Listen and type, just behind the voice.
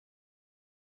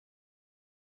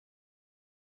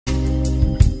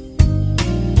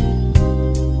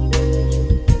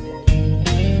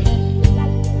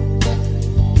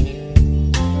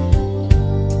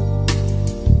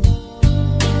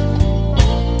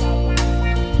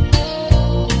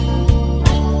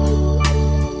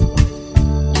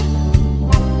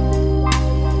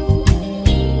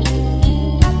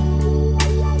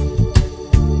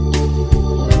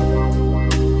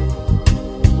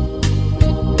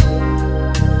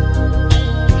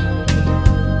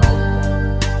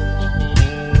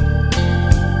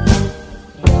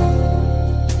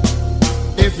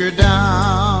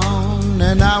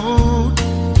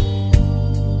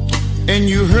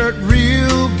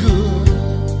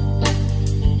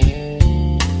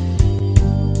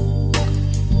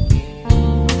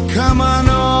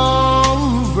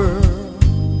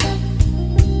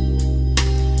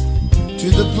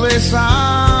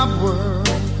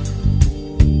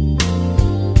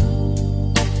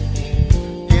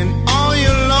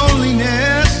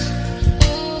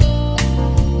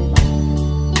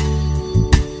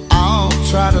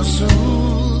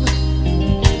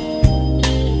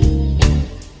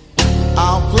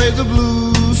play the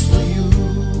blues for you.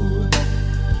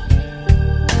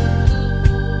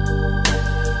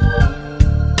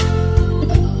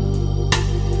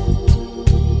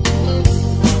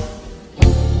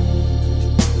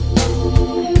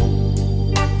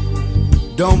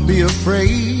 Don't be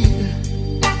afraid,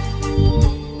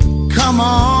 come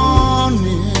on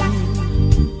in.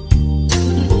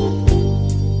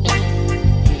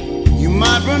 You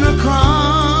might run across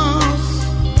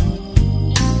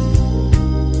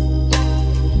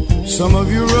some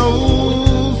of your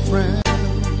old friends.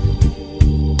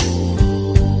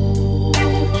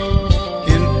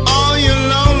 In all your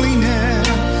loneliness,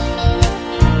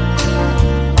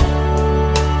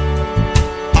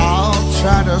 I'll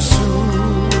try to soothe.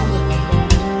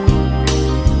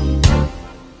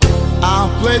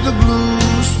 I'll play the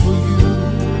blues for you.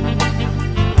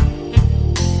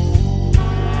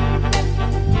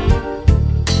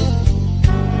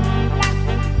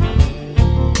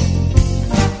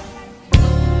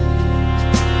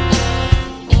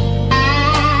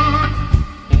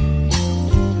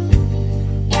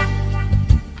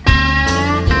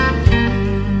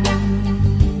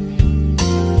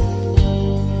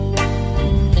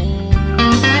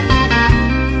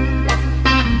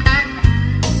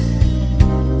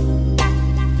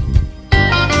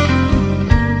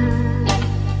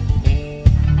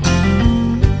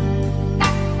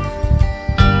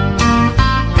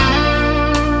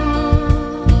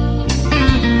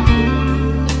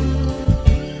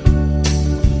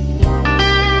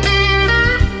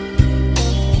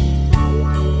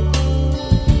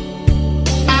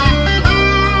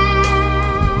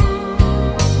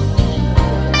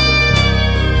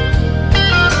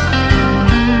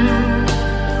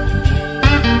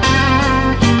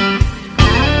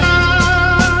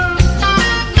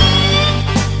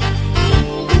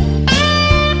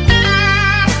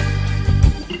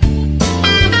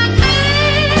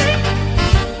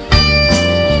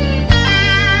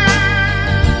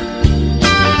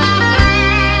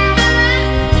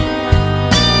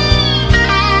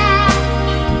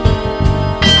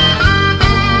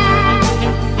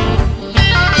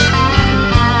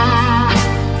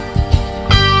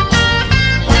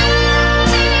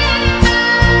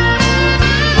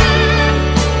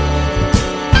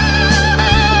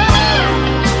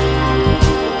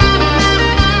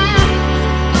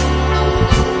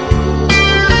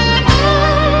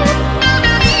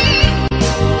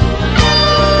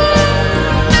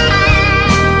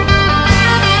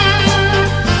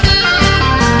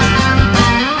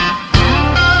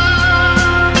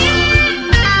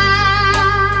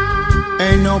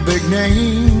 Ain't no big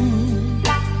name,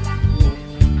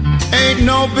 ain't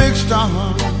no big star.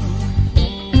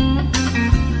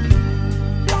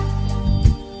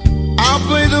 I'll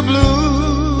play the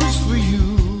blues for you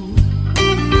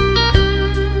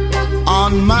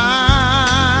on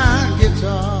my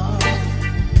guitar.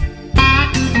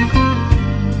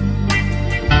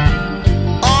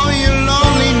 All your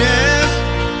loneliness,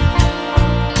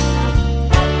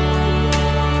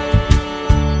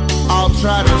 I'll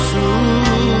try to soothe.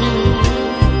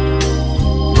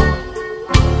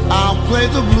 I'll play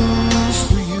the blues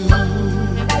for you.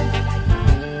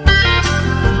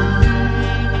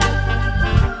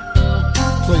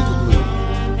 Play the blues.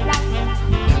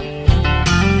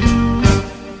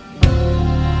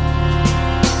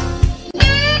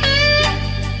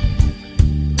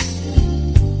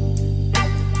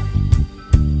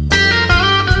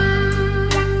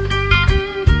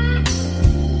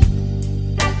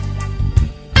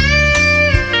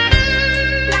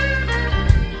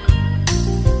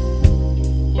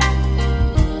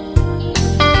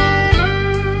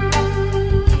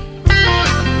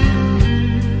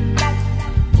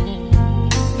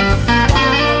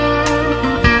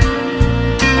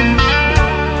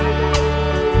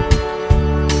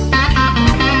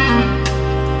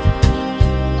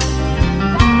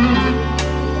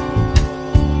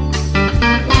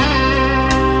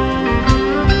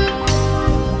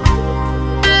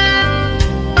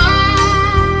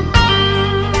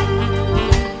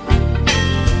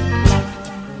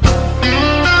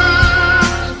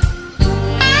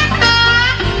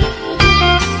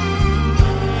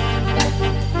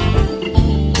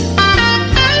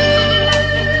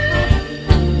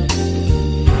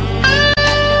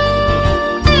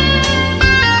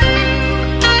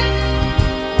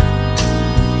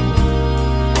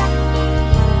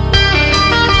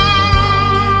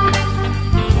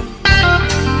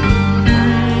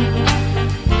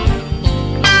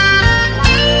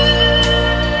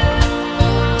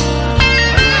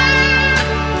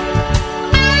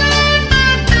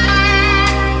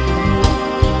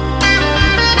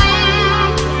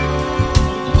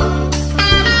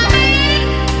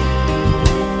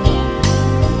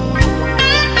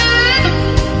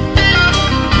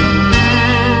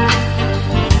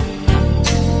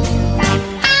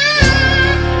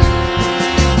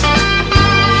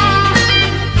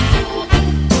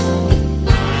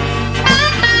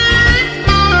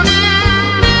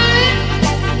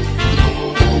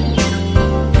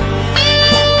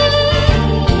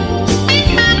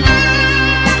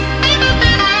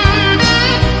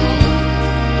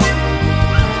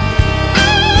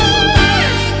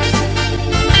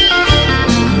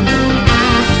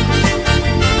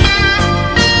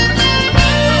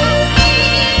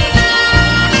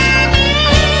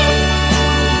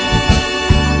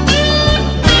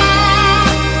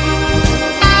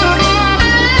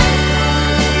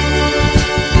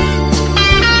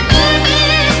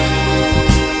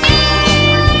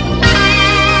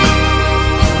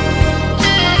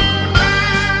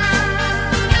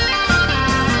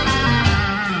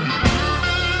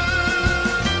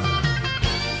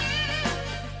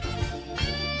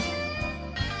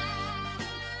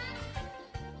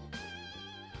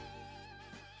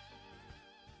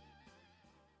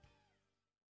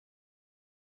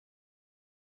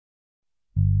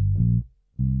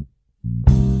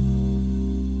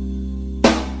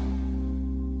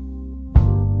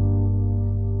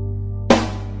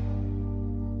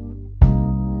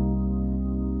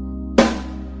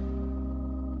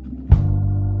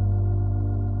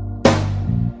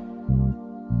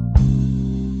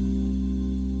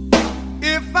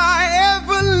 If I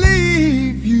ever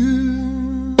leave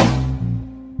you,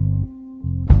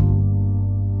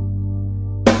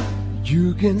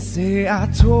 you can say I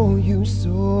told you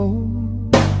so.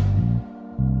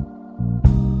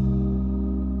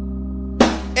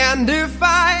 And if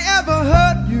I ever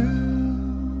hurt you,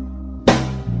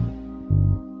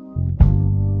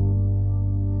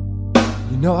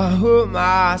 you know I hurt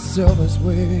myself as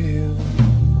well.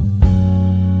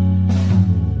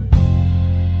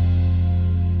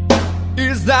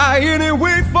 Is there any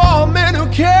way for me to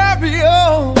carry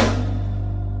on?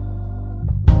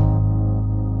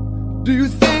 Do you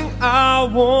think I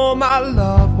want my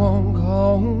loved one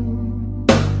gone?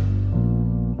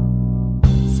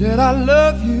 Said I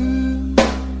love you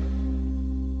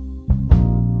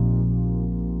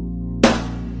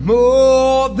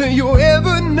more than you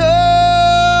ever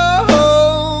know,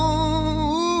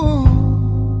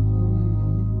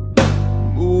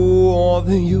 more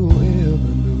than you ever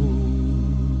know.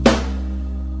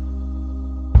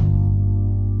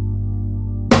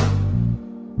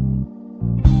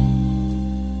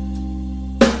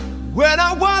 When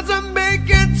I wasn't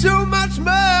making too much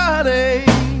money,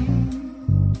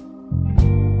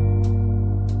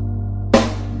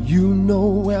 you know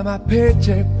where my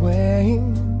paycheck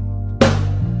went.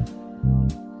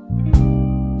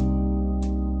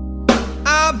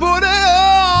 I put it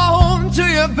on to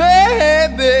you,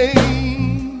 baby,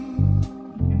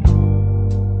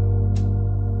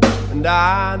 and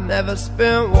I never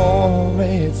spent one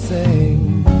red cent.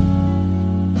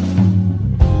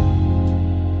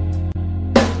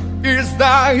 Is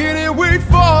there any way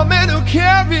for me to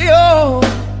carry on?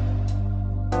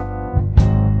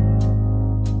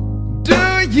 Do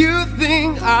you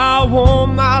think I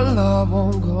want my love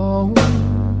on gone?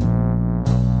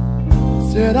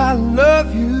 Said I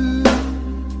love you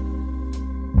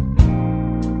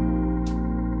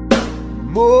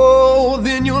more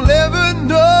than you'll ever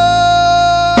know,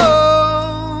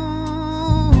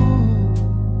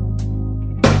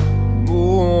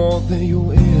 more than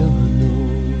you'll ever know.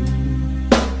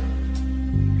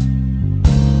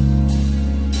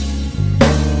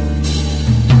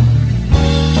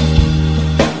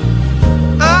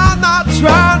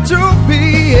 Trying to be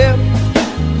him,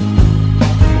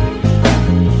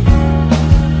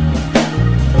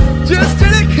 just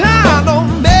any kind of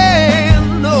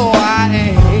man. No, I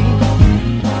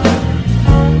ain't.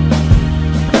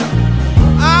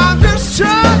 I'm just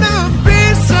trying to be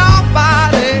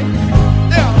somebody,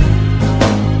 yeah,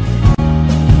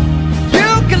 you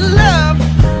can love,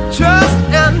 trust,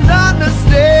 and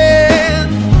understand.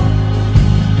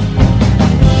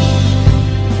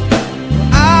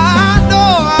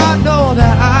 I know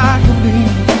that I can be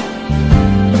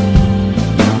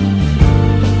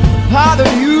part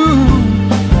of you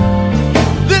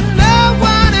that no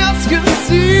one else can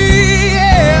see.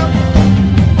 Yeah.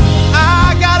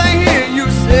 I gotta hear you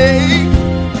say,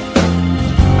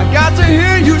 I got to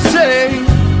hear you say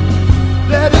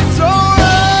that it's alright.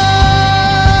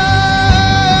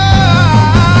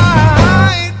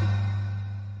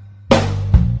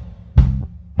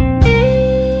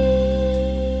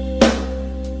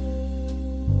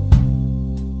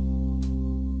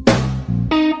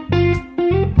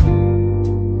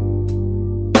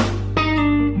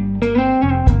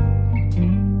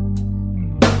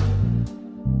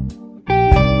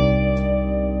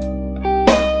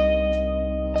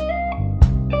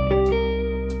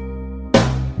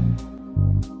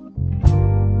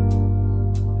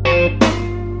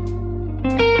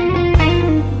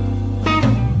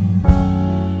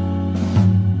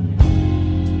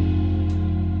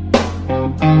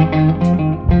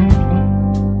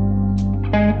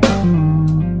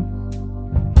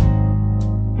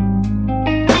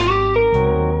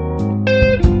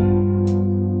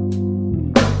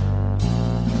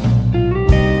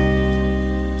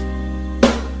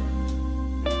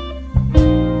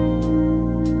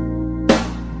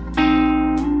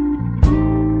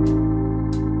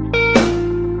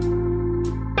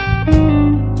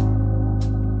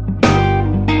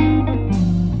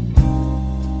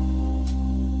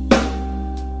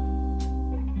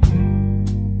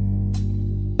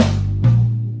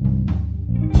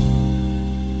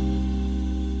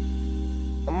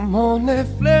 I'm only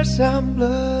flesh and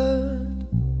blood,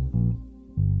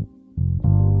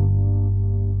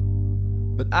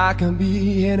 but I can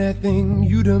be anything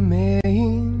you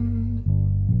demand.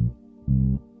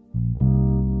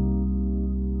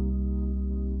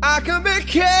 I can be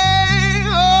king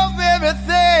of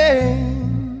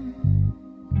everything.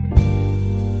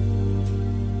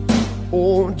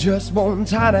 Oh, just one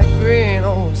tiny grain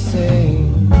of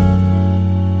sand.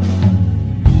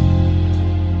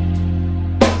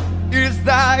 Is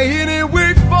there any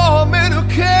way for me to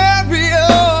carry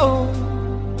on?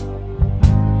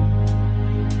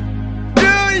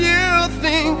 Do you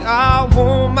think I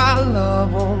want my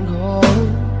love on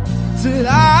God? Said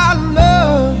I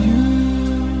love you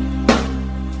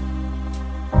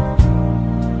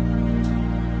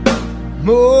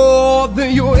more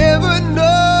than you ever know.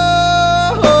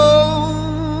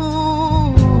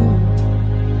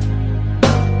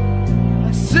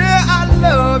 I say I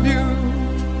love you.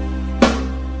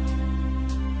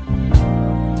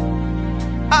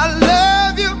 I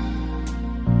love you.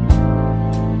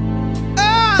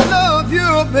 I love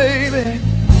you, baby.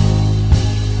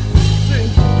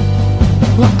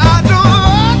 Well, I don't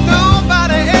want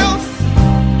nobody else,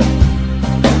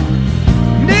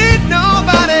 need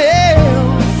nobody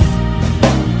else.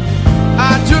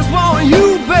 I just want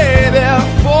you, baby,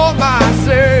 for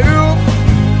myself.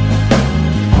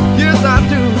 Yes, I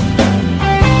do.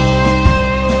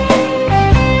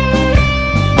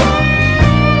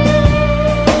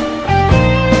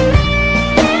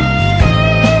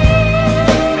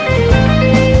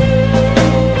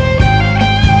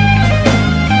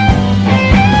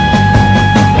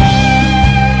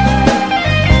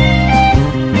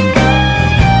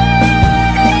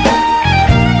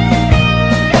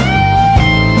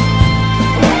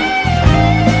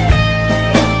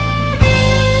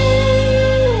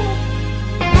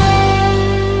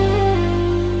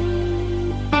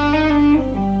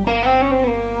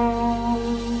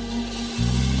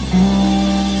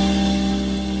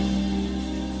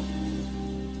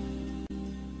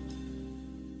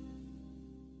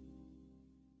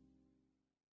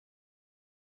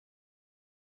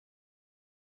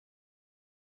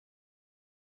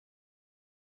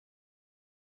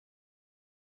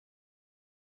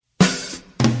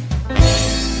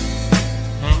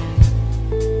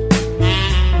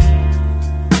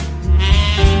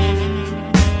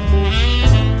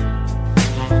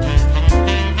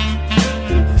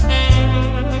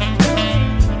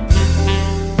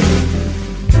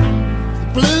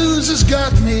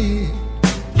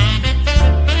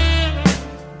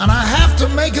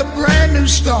 Make a brand new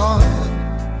start.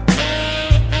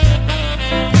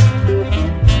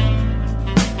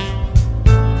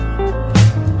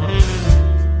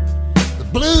 The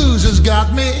blues has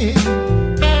got me,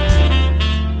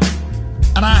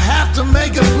 and I have to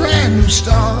make a brand new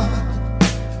start.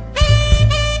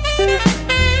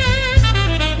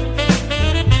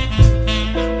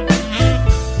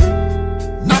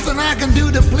 Nothing I can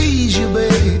do to please you,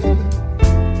 babe.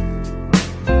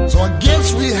 So I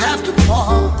guess we have to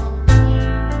part.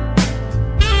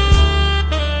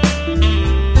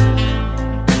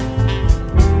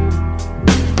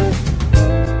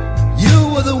 You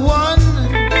were the one,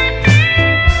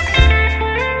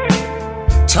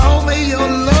 told me your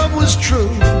love was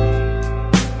true.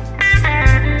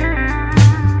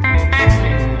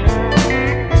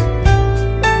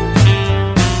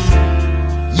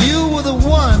 You were the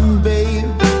one,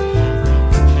 babe,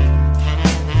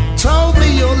 told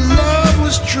me your love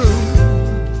was true.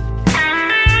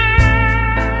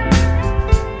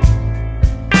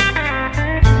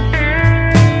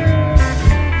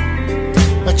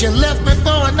 But you left me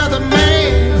for another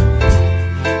man,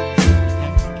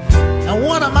 and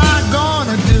what am I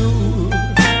gonna do?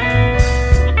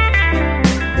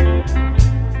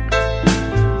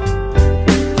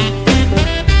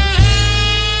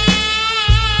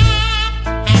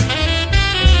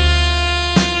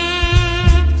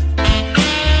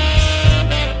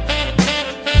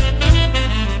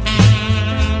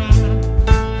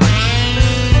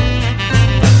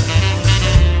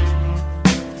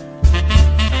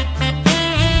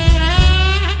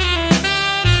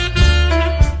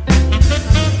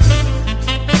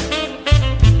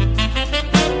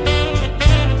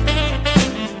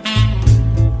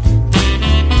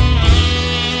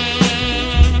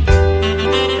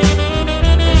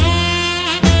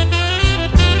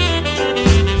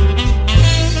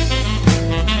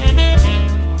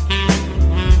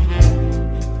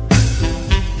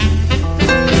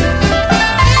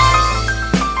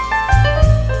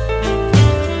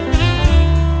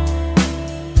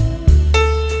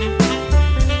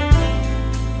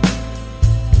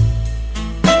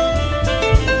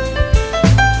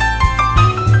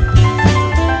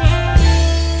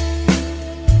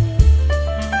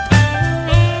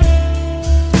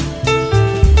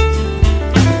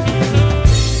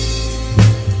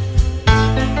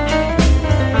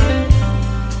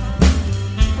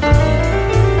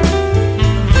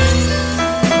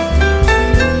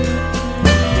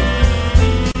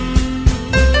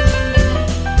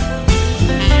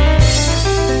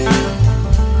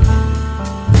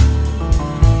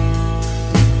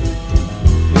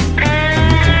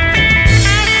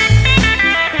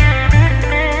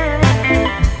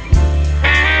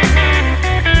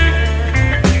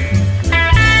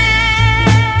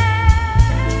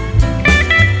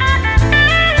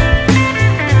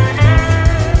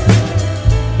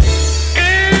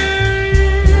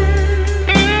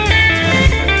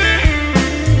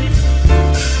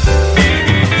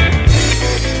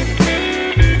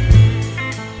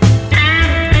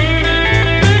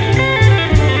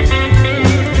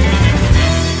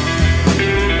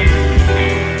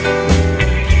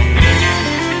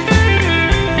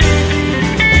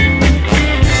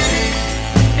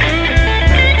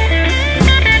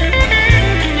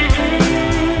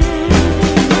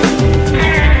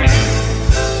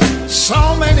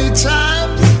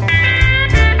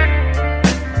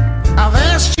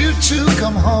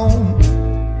 come home.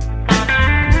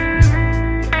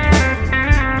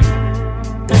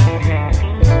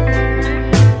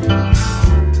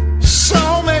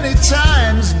 So many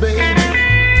times, baby,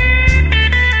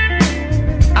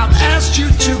 I've asked you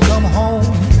to come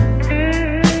home.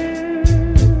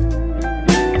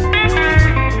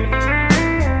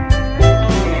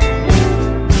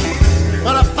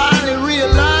 But I finally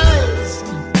realized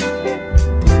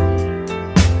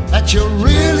that you're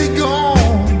really gone.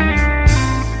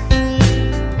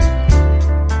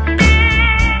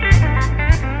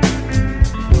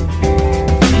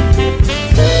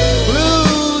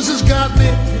 Blues has got me.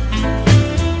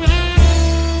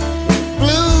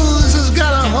 Blues has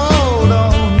got a hold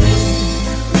on me.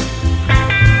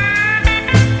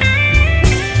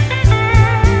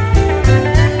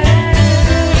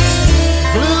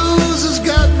 Blues has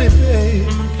got me, babe.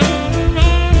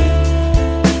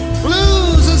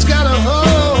 Blues has got a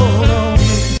hold on me.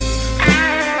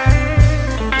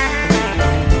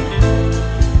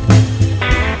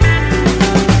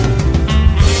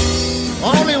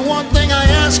 Only one thing I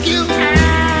ask you,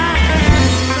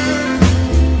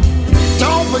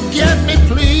 don't forget me,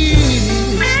 please.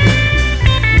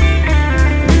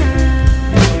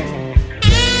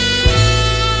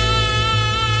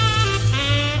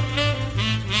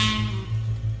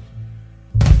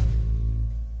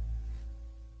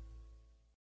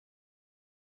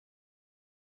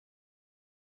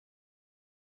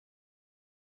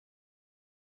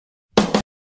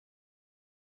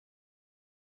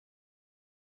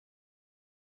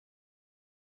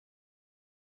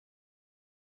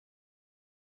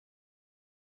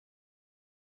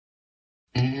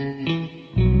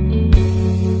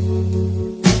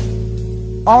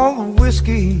 All the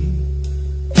whiskey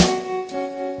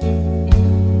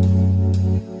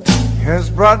has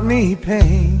brought me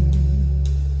pain,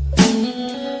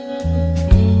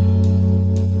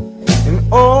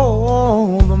 and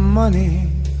all the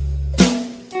money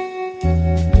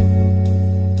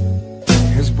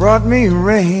has brought me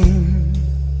rain.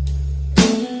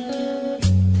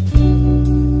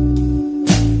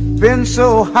 Been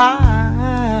so high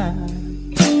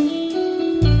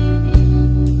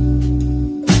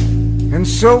and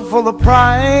so full of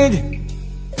pride,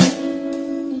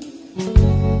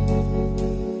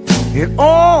 it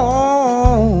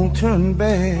all turned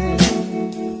bad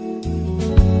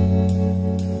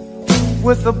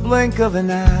with the blink of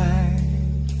an eye.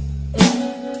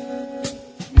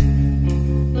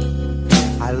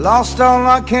 I lost all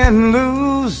I can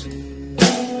lose,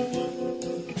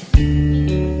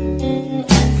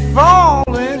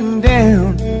 falling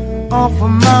down off a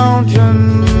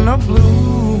mountain of blue.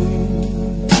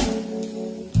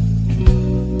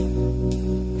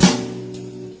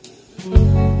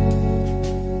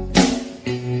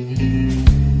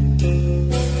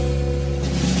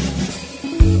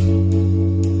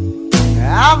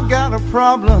 I've got a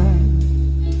problem,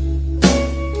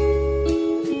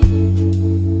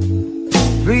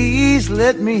 please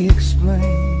let me explain.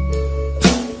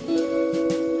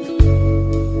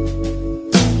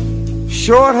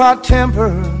 Short, hot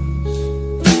tempers,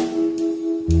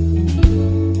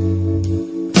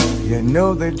 you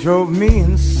know they drove me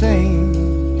insane.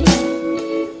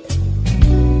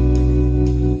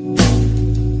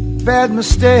 Bad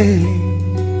mistake,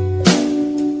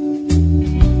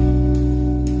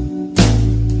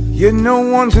 you know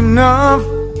one's enough.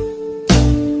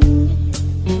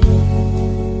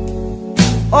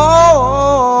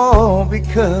 Oh,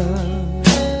 because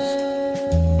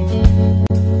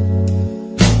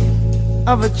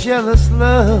of a jealous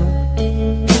love,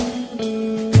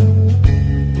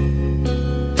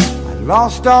 I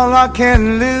lost all I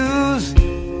can lose,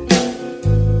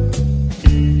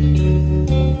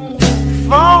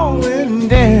 falling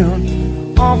down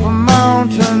off a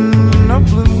mountain of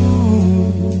blue.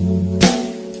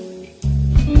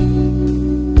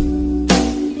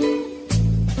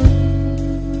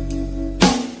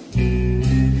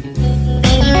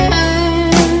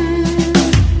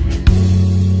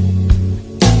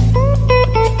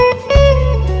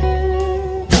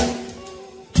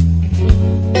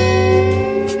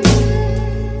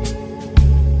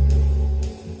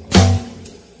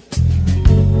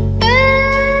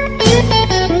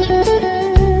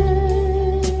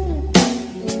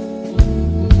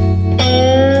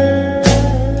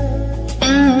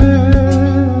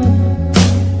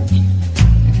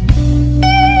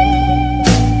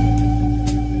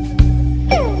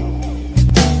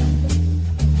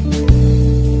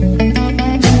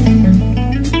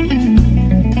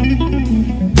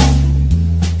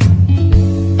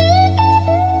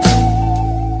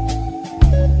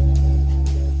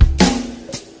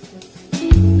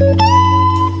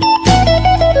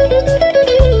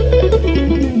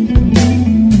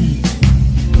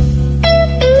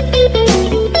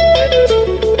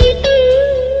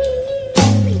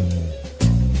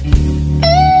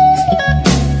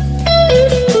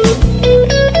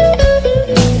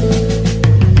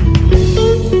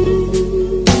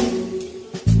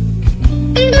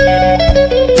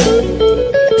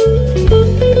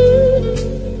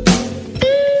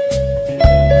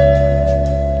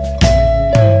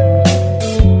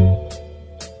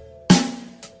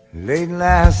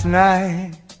 last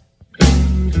night,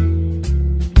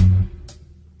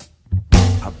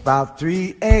 about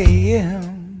 3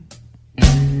 a.m.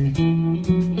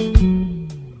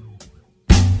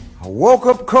 I woke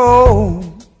up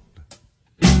cold,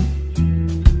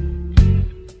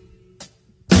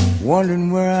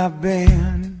 wondering where I've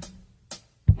been.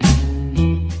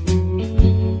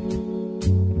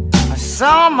 I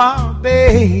saw my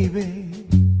baby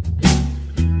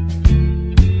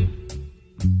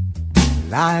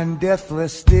lying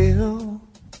deathless still.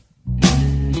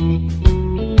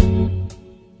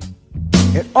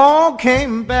 It all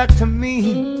came back to me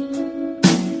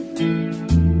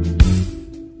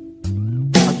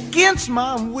against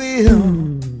my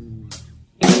will.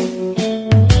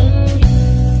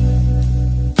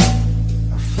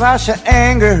 A flash of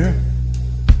anger,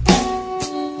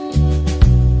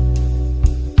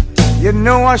 you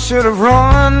know I should have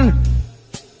run.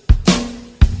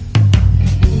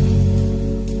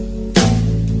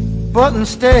 But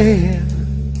instead,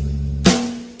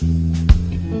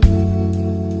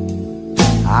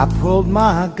 I pulled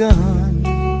my gun.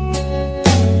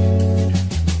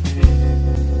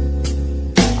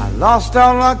 I lost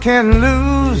all I can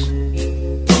lose,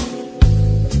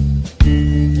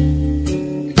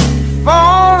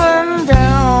 falling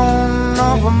down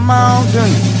off a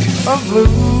mountain of blues.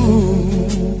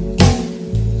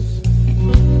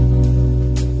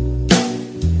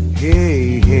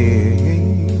 Hey, hey, hey.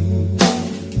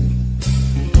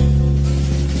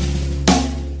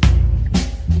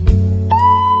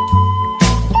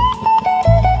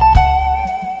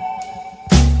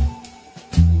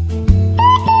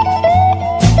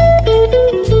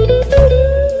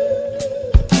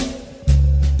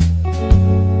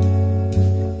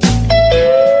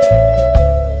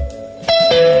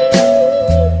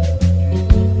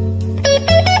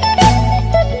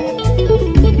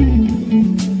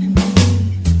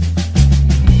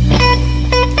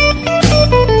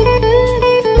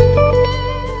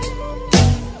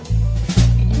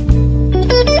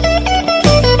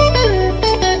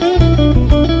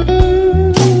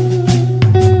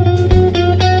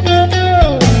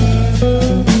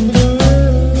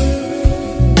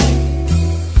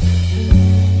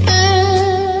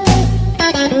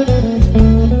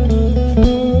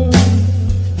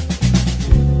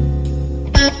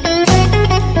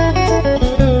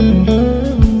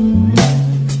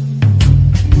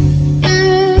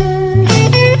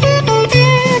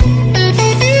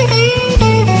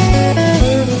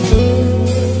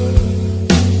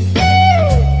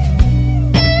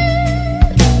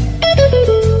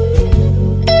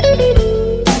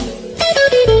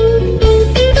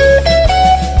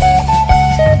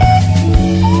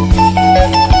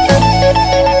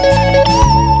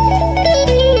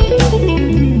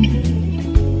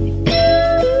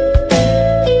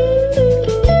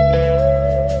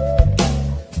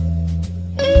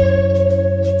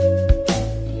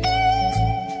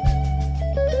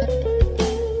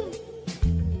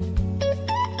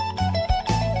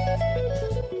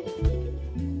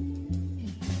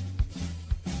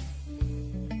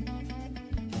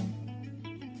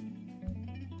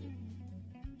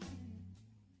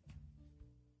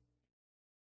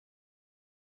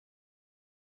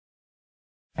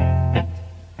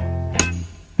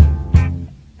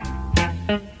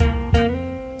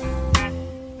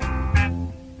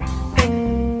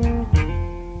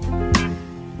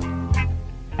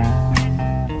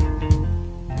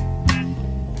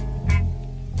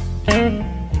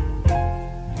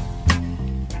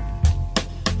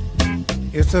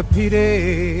 It's a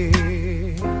pity,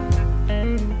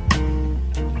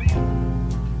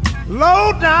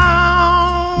 low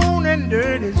down and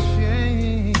dirty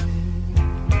shame.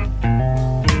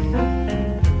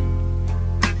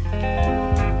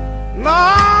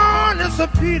 Lord, it's a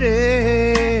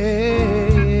pity,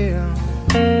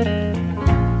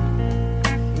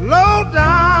 low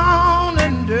down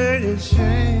and dirty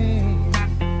shame.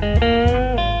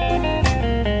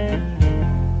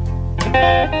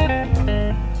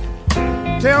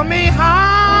 Tell me,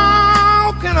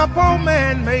 how can a poor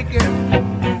man make it?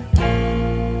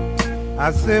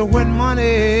 I said, when money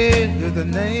is the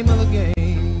name of the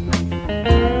game.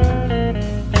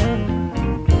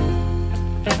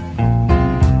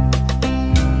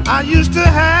 I used to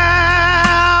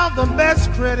have the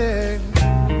best credit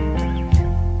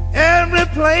every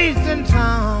place in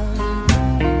town.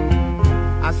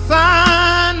 I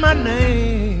signed my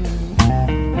name,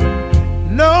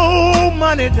 no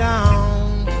money down.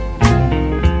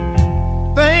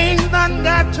 Things done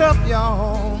got tough,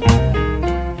 y'all,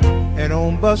 and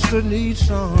old Buster needs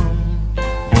some.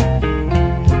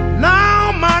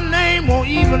 Now my name won't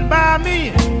even buy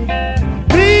me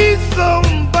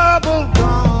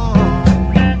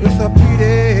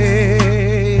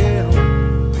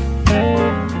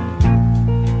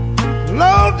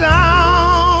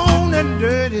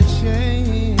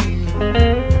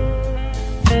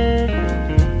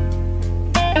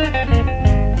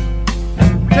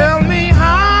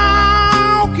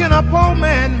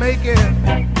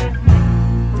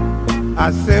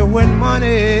I said when money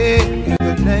is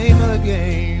the name of the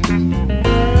game.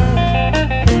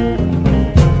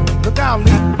 Look out,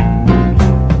 Lee.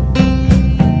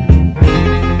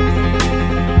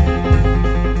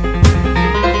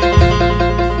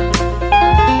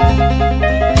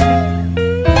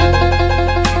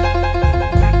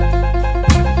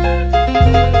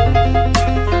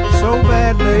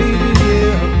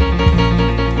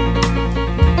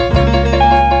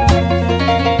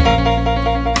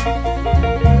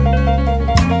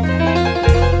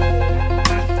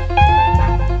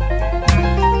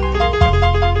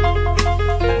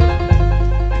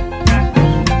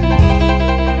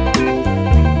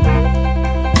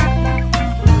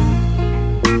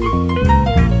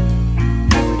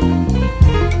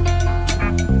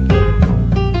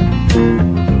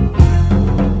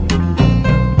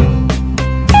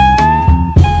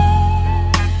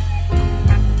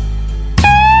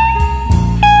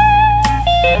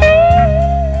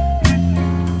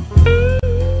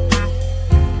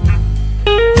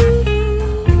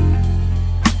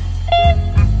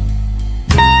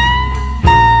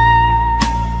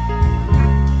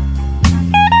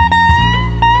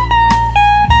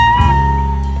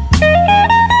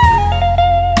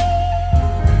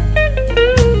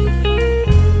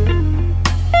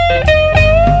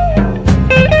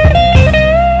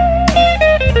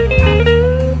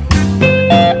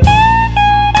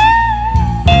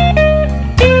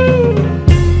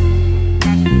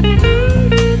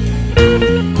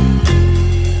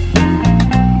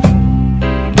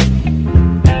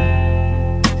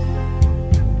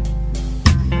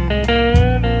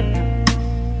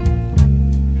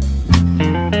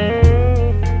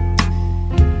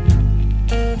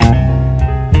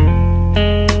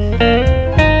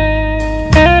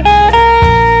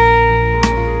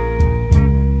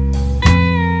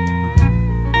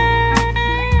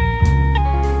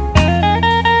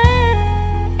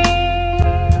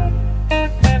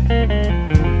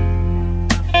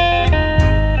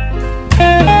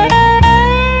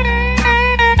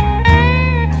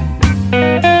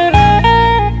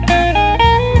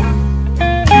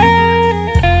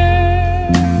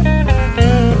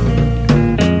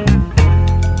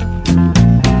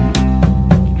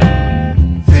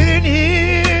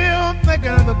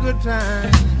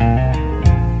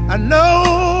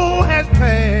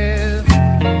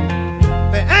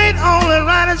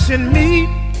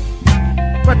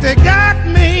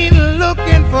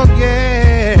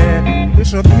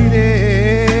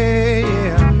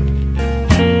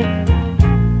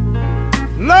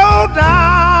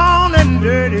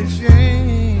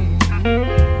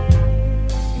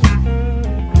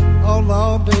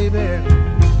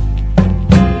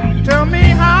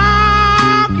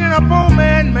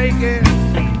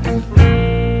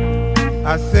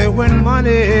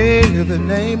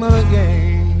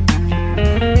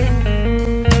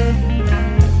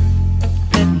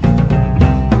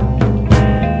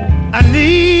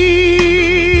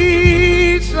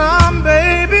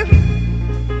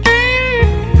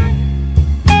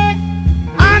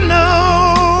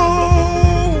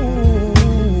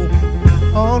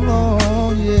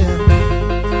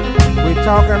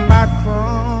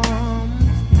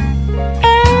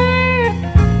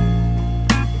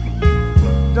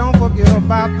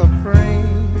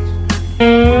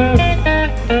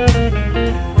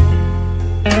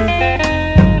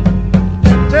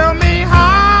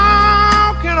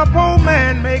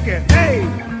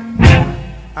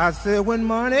 I said when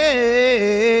money,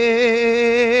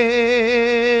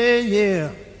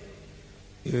 yeah,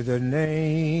 is the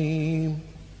name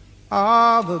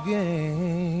of the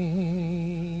game.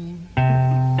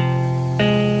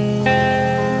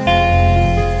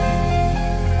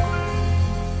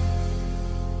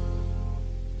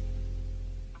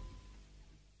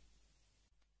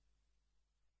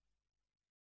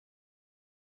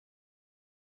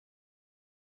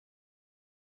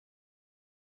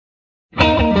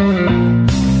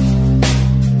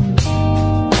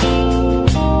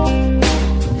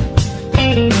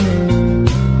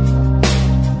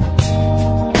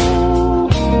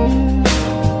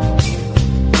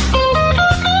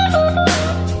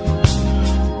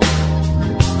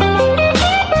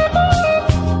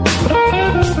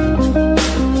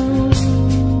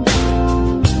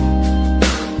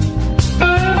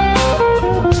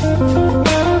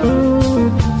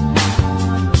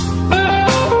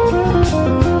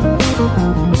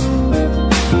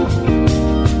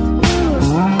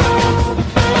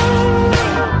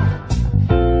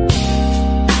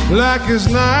 Black as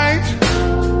night,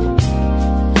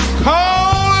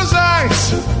 cold as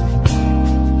ice.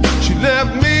 She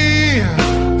left me.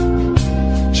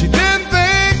 She didn't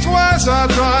think twice I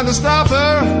tried to stop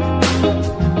her.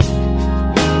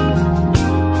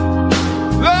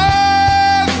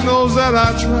 Lord knows that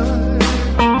I tried.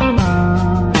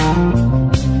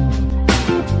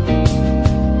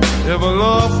 If a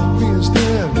love for me is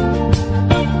dead,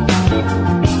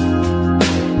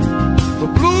 the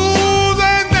blues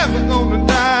ain't never gonna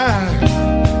die.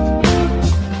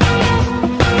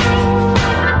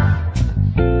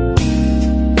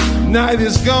 Night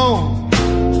is gone,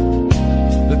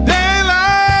 the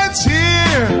daylight's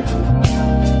here.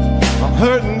 I'm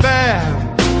hurting bad,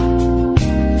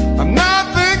 I'm not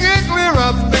thinking clear.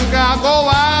 I think I'll go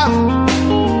out,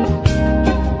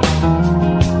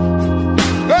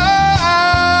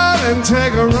 and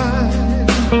take a ride.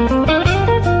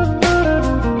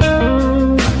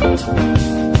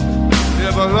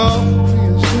 If a love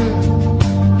is dead,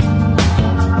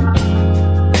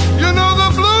 you know the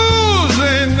blues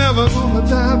ain't never gonna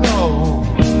die, no.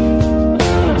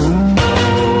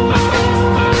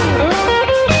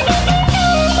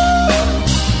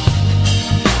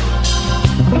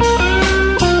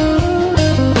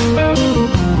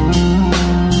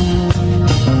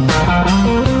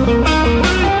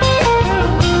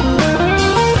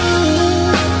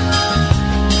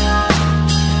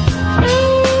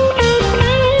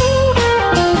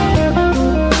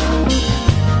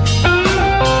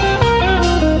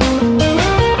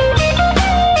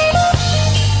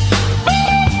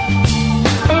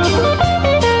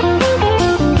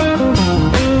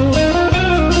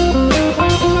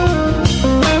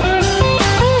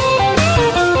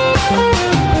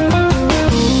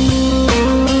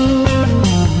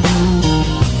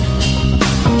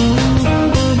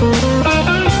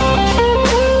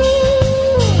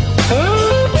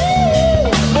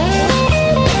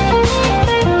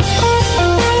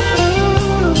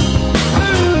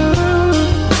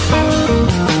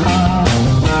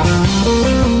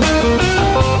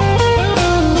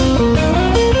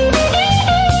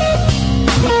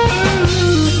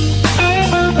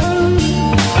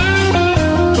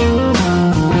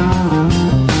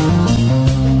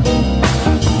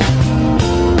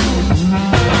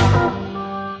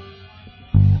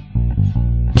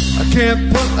 Can't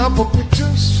put up a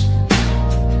pictures,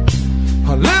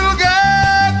 a little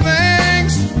girl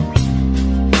thinks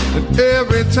that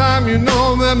every time you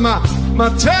know that my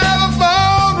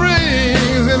telephone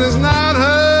rings and it's not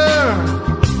her.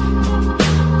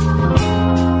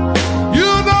 You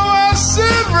know I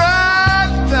sit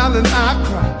right down and I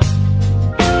cry.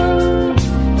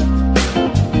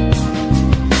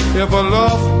 If a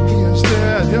love for me is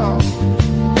dead, y'all,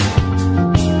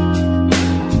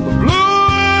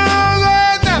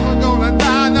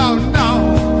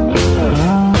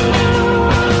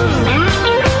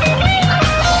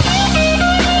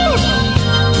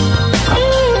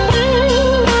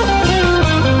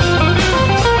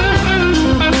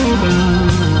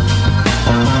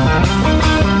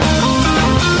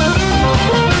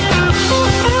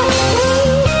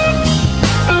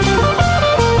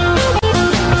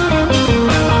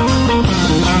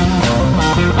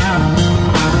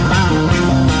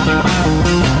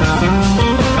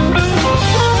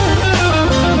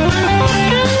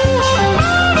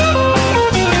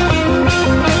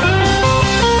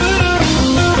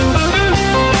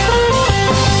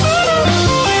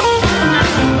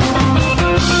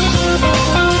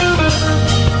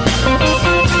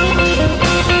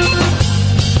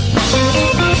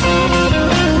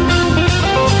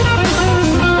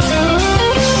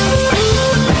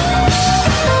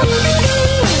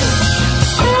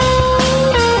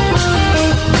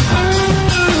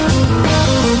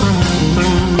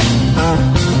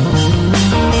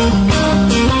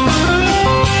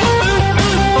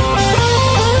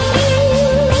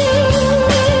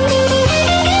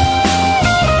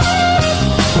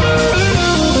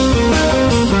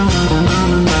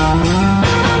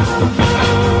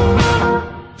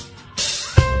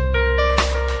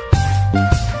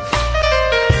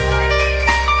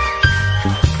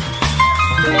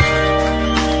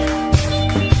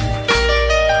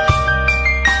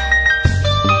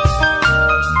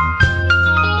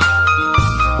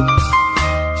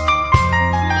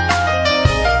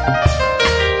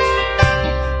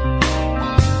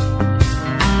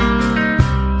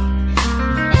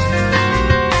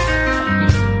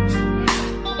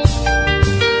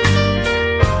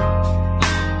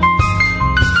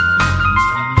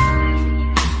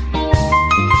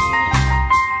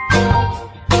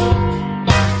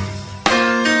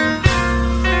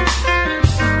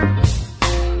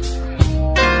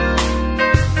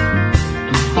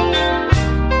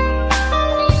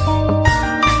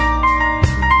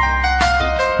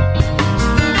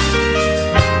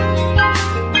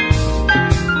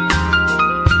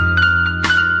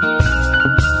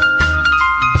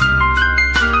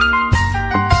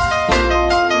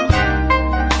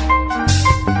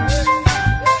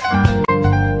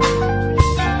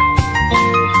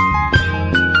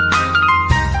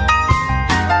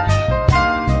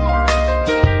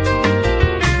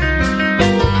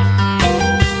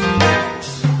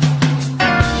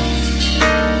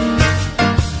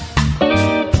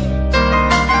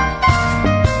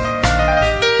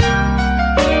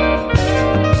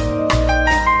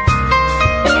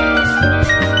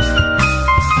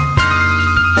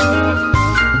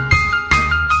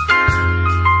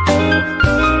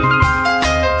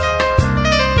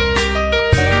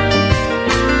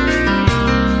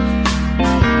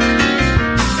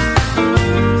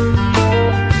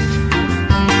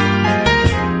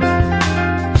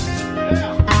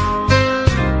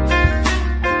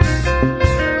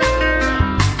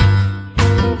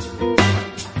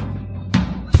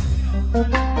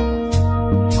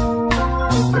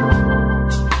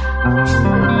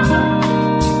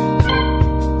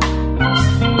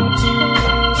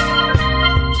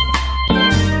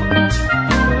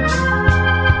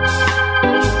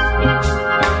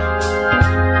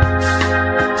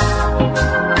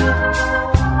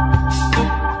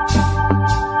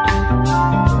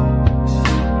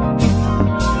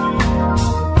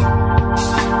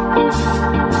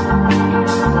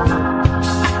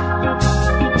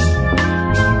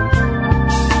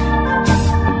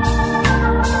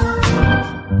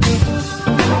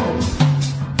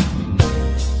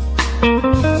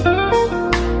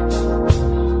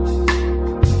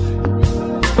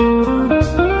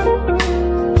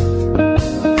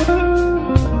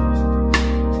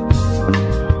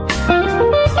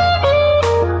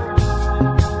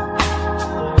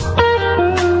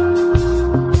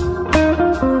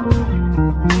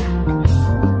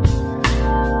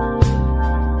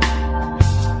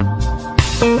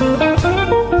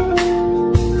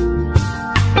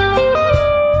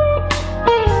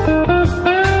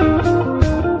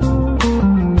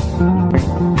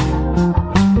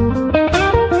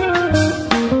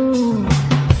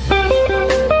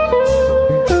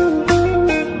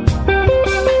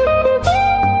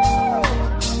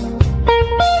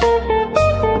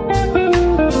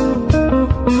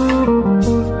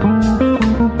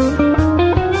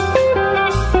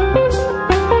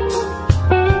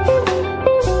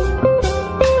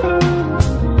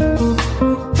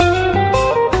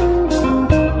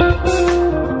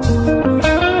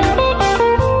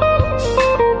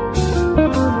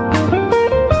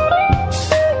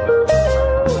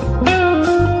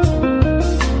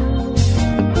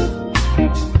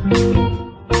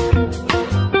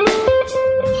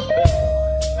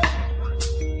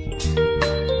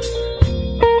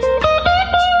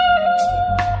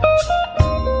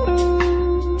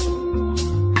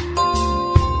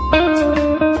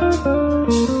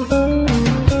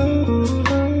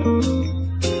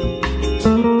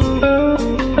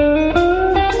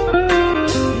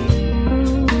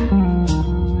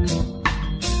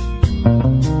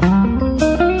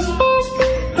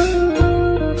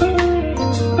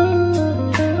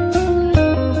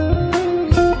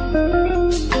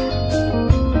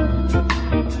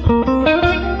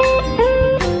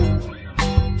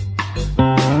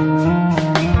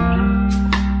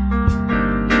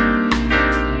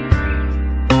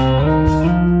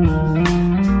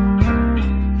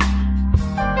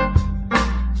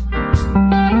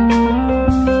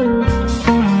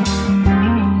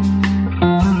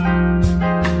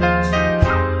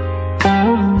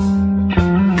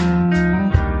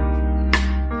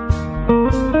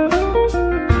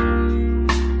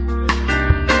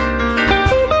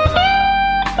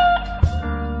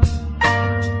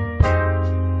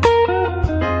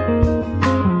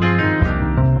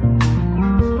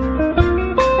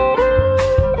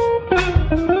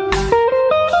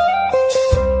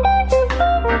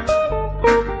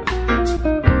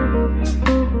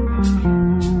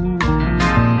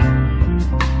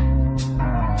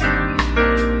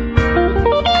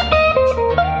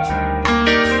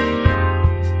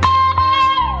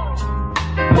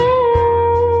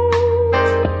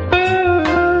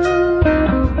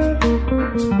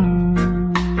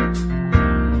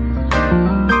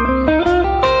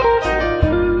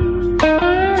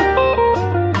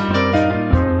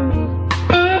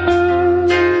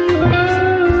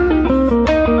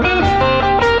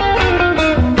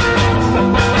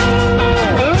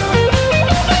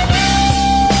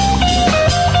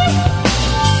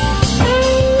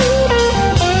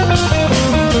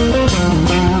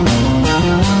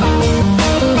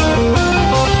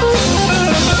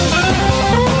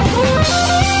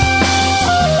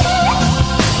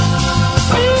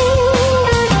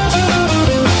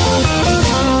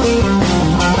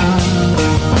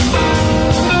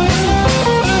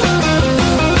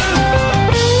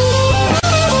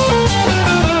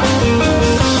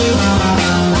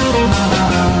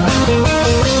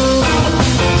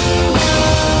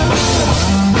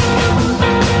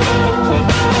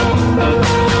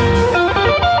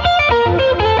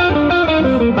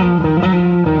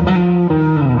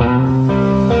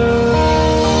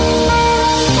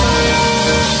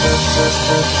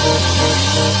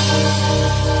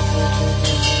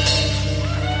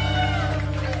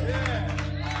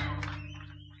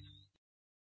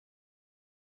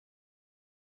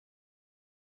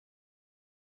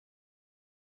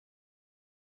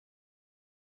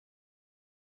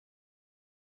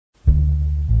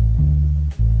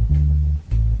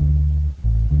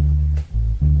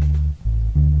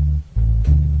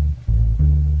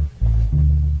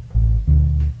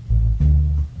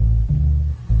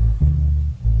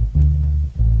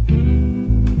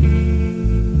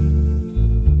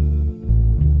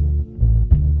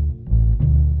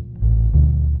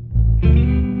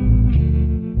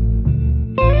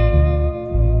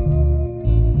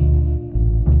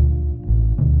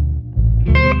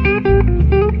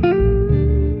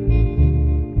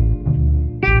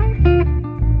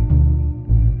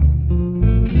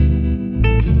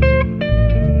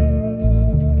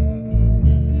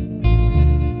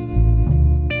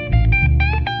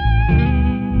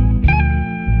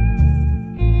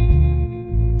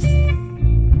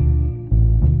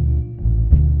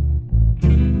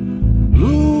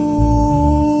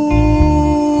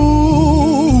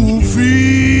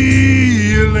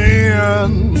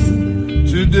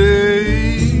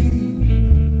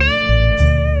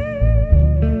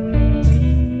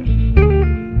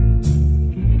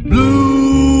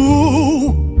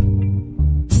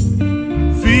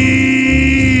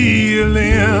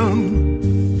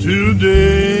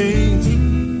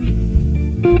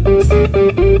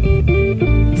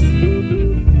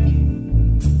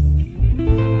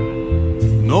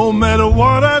 No matter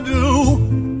what I do,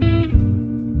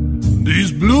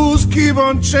 these blues keep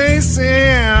on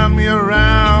chasing me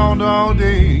around all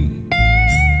day.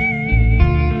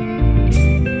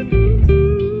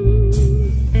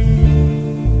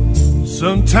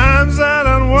 Sometimes I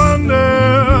don't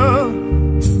wonder,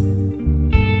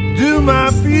 do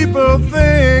my people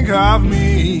think of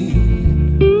me?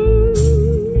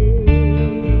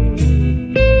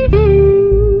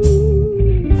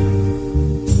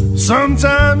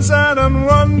 Sometimes I don't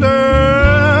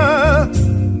wonder,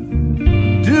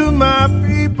 do my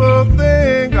people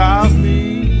think of me?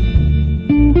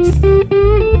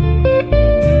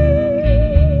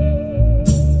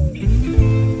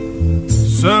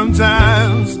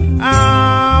 Sometimes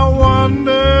I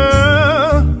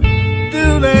wonder,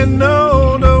 do they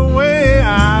know the way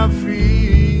I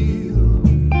feel?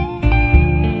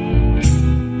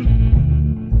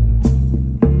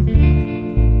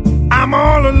 I'm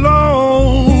all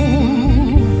alone,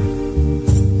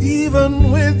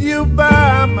 even with you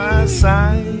by my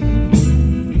side.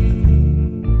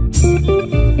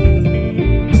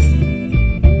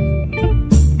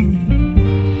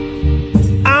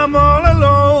 I'm all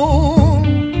alone,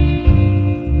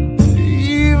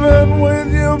 even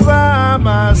with you by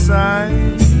my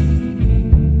side.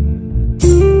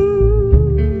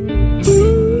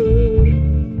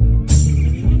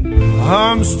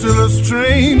 I'm still a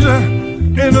stranger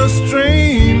in a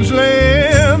strange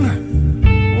land,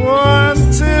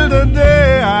 until the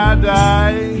day I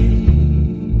die.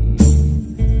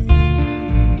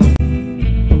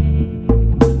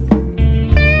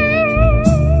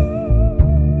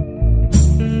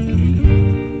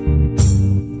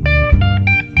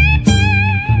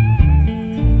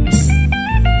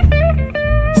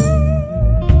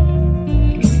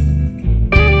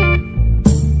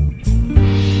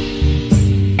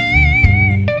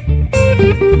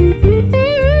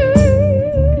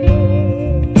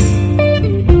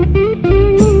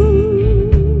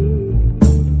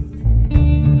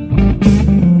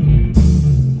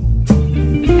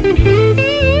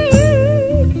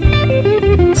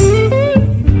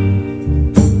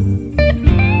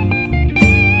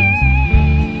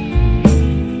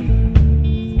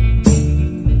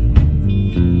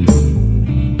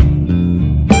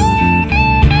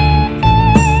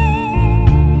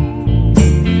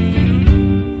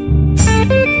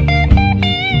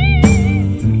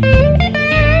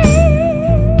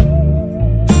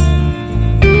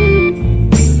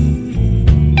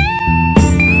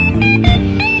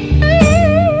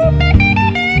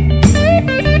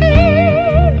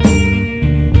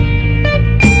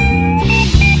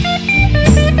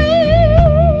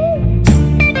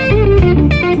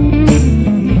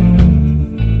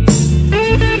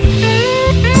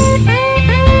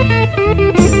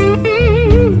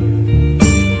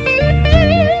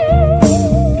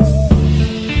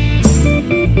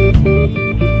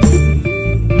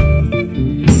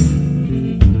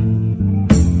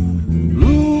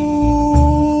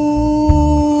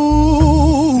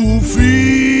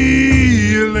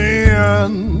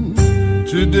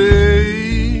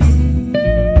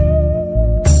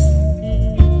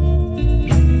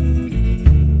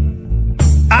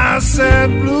 sad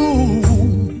blue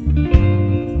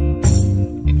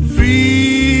feeling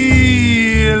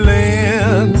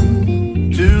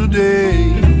today.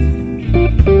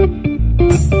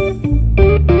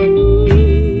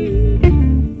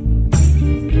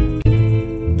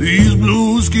 These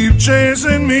blues keep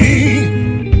chasing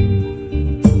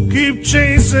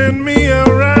me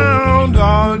around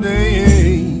all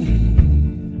day,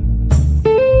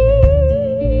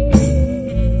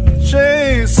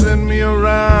 chasing me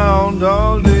around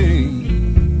all day.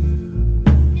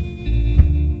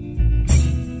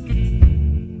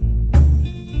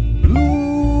 Blue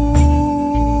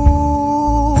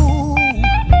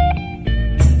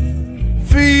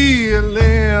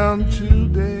feeling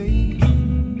today.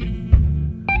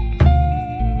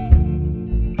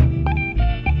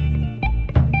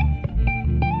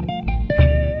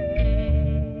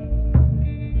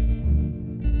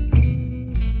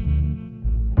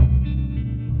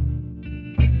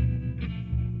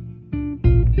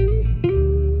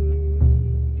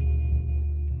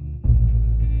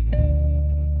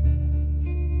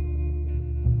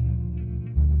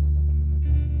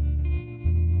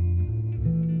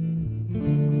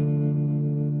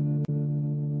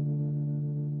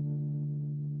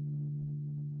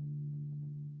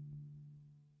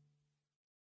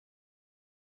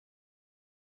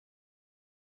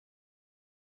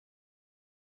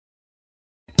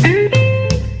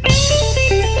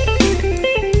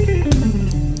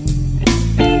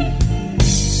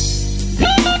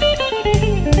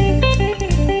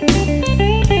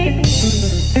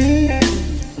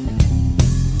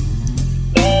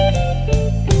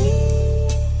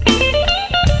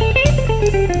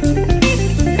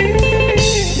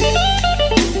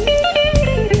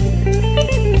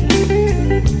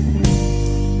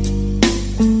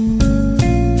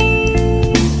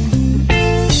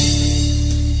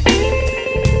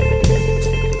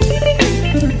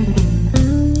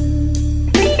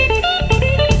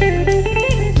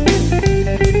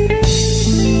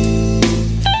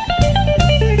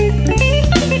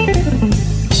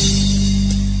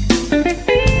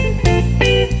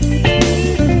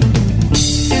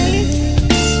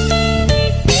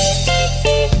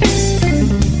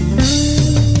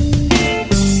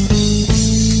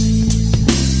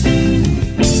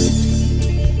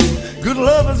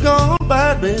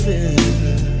 Baby,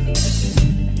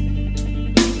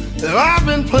 that I've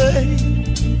been played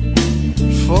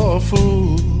for a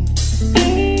fool.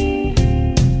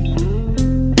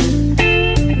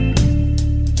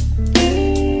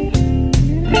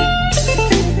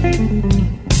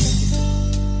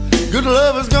 Good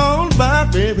love is gone by,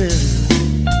 baby.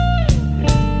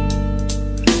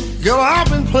 Girl, I've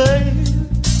been played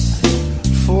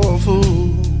for a fool.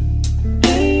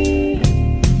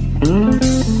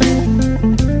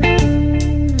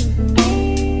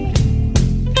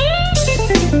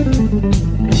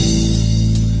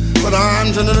 But I'm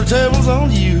turning the tables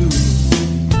on you.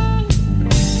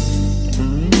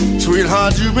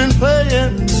 Sweetheart, you've been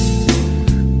playing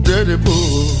dirty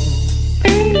pool.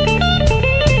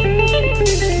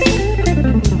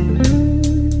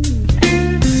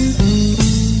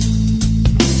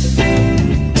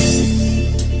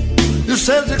 You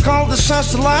said you called the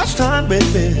shots the last time,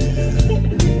 baby,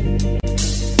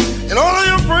 and all of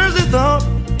your friends, they thought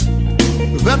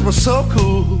that was so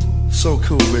cool. So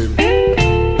cool, baby.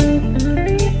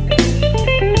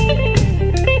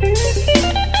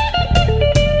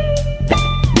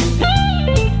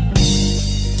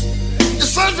 You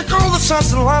said you called the shots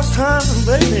the last time,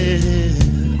 baby,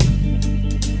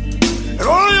 and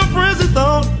all your friends, they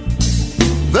thought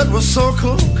that was so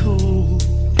cool, cool.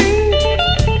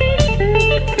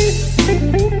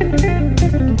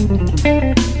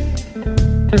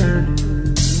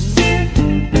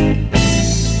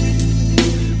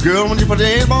 Girl, when you put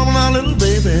the A-bomb on our little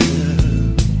baby,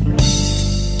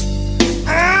 I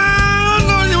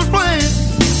know you was playing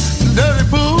dirty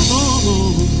pool.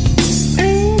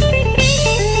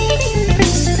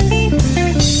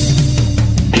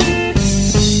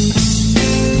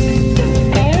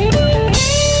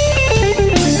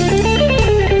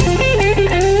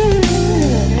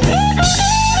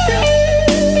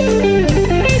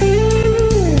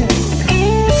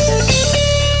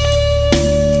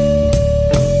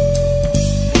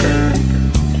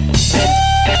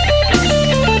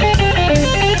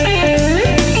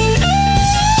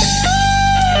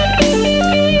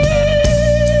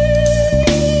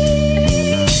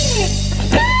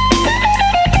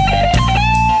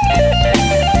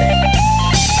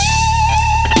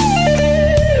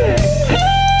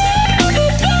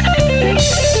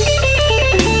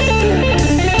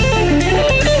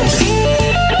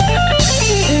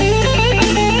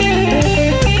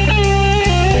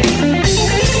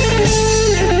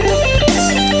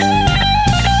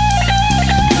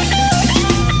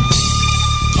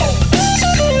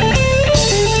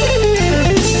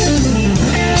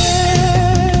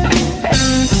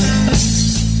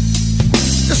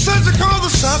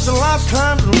 lost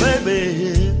time,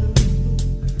 baby.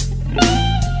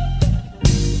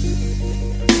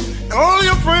 And all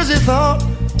your friends, they thought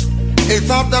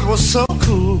that was so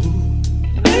cool.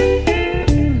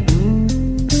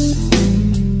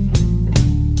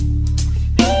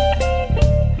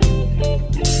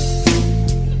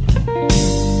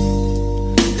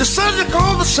 You said you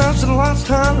called the shots and lost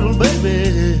time, little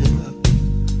baby.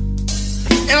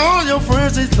 And all your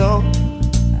friends, they thought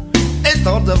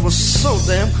that was so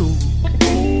damn cool.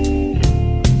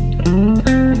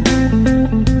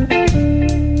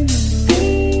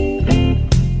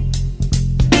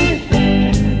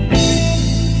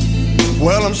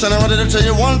 Well, I'm sitting ready to tell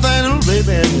you one thing, little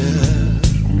baby.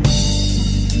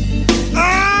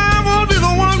 I won't be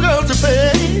the one girl to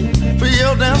pay for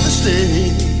your damn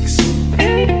mistakes.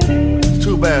 It's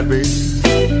too bad, baby.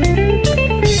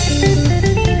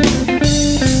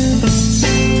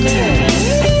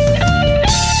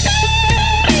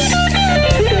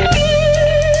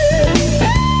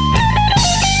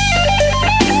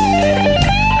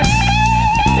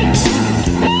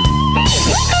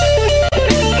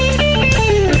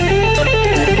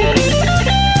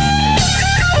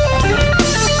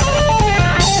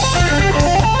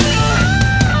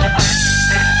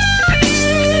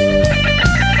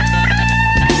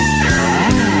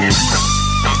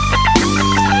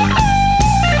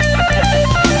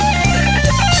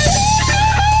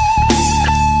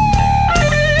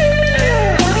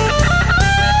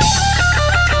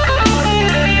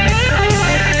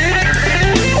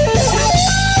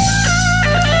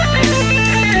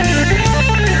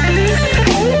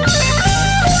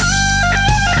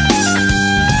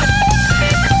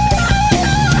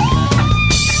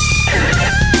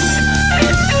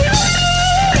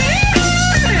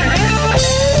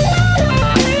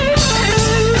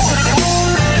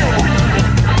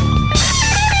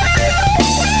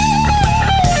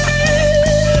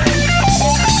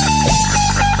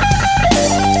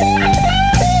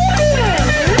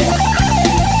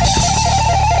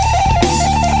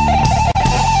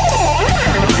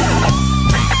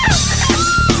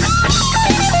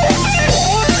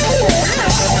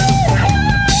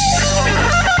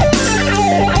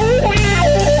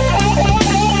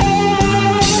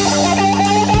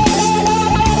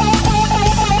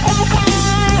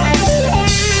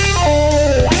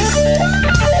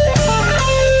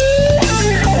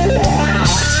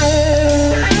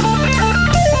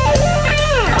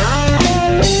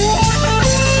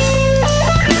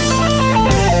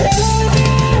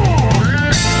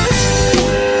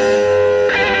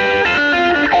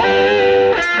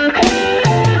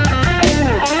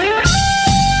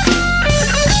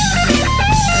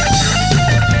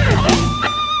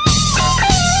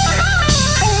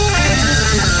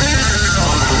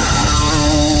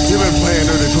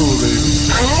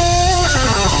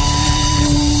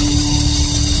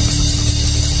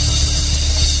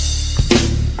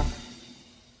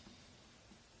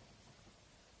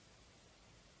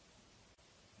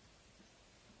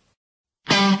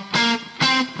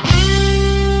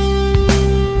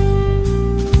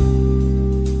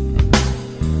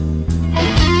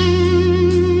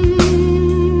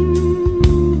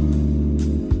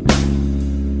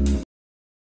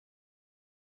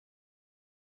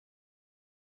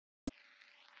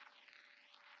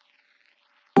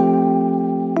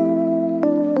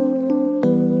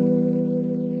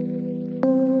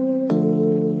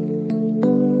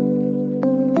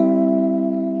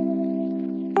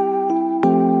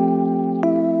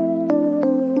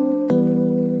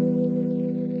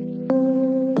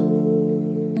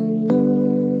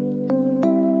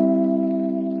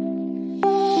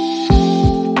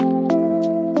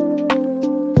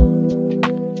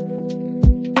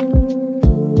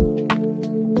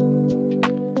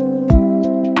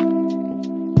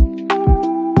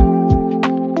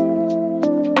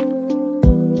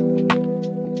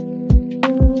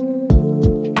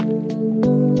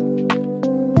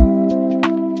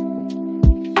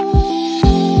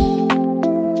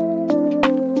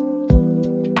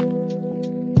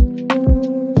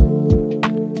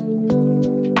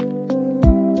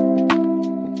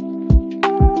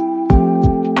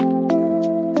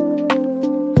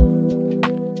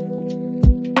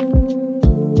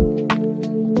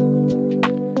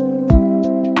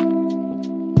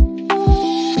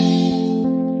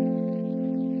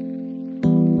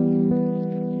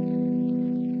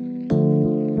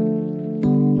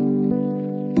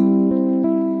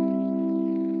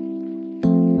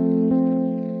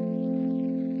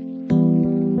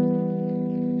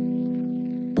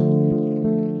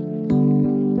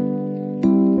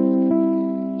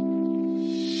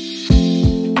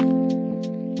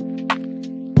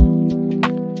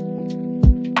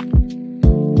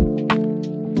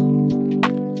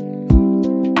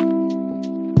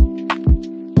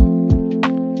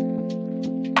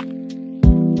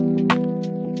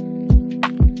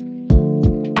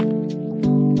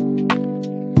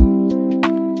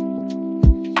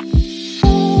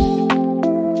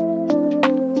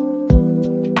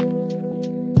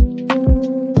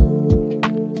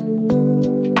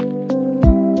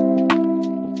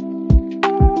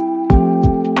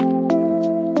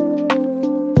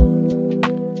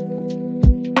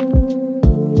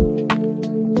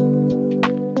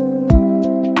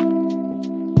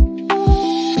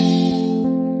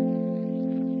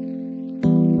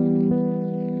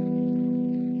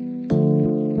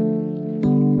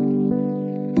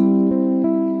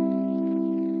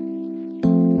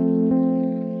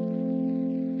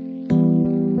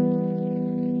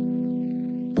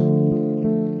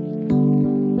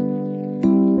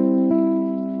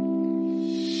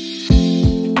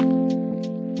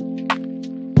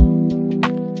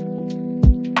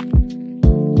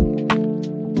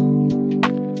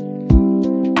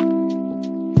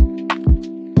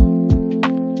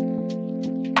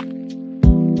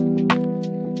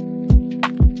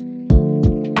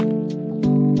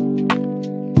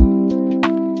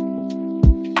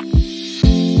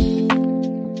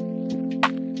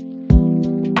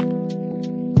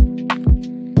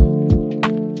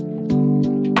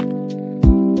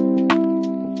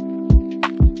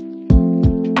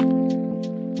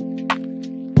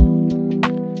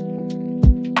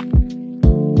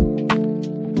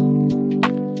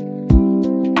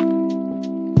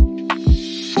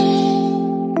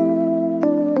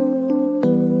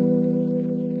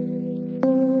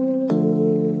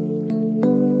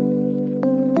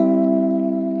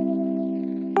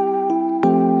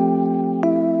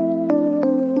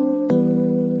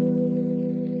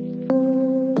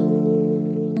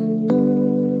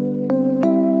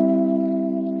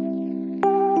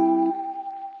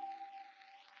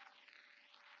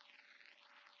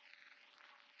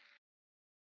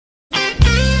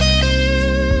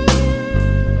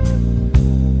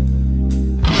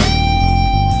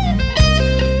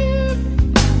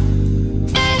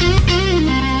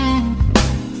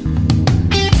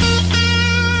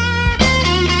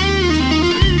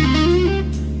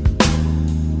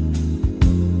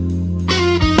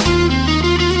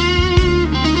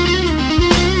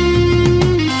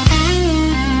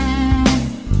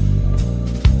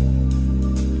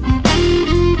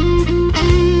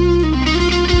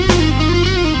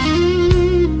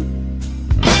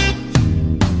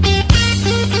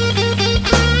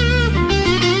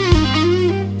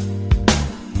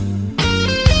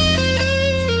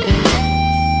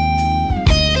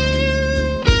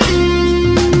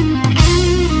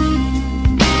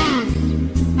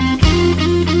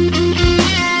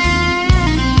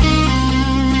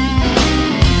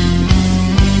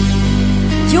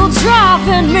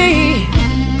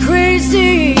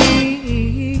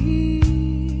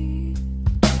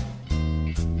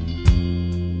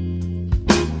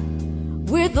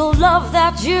 keep the love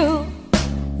that you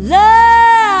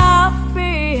left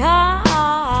behind.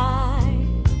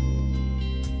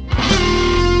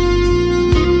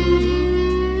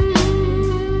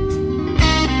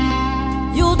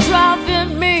 You're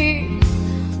driving me,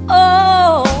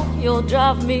 oh, you'll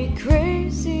drive me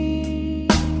crazy.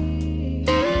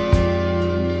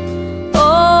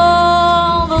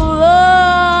 Oh, the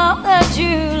love that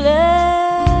you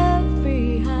left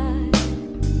behind.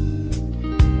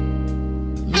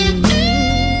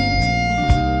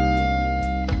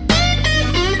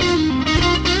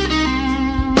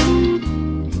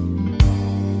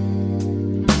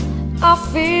 I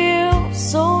feel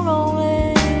so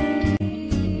lonely,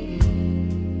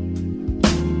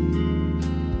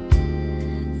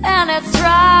 and it's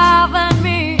driving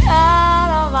me out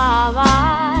of my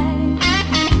mind.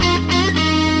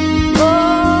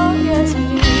 Oh, yes, it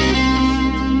is.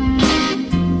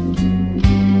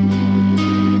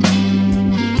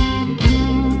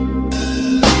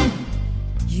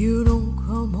 You don't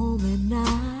come home at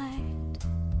night.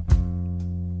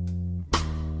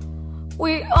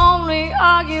 We only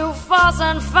argue, fuss,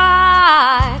 and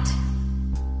fight.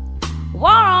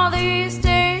 One of these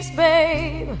days,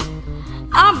 babe,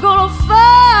 I'm gonna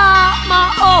fight my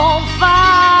own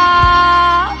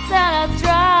fights, and it's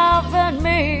driving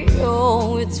me,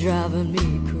 oh, it's driving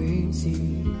me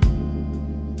crazy.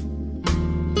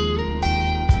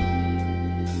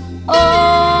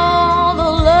 Oh,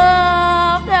 the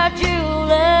love that you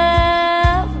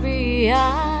left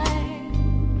behind.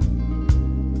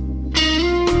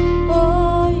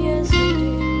 Oh, yes, it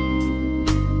did.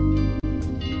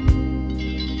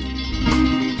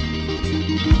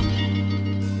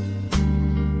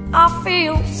 I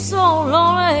feel so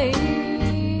lonely,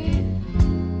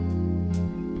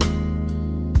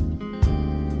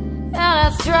 and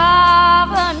it's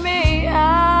driving me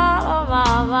out of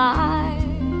my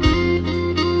mind.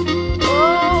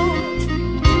 Oh,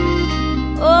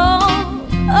 oh,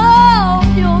 oh,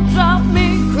 you'll drive me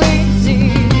crazy.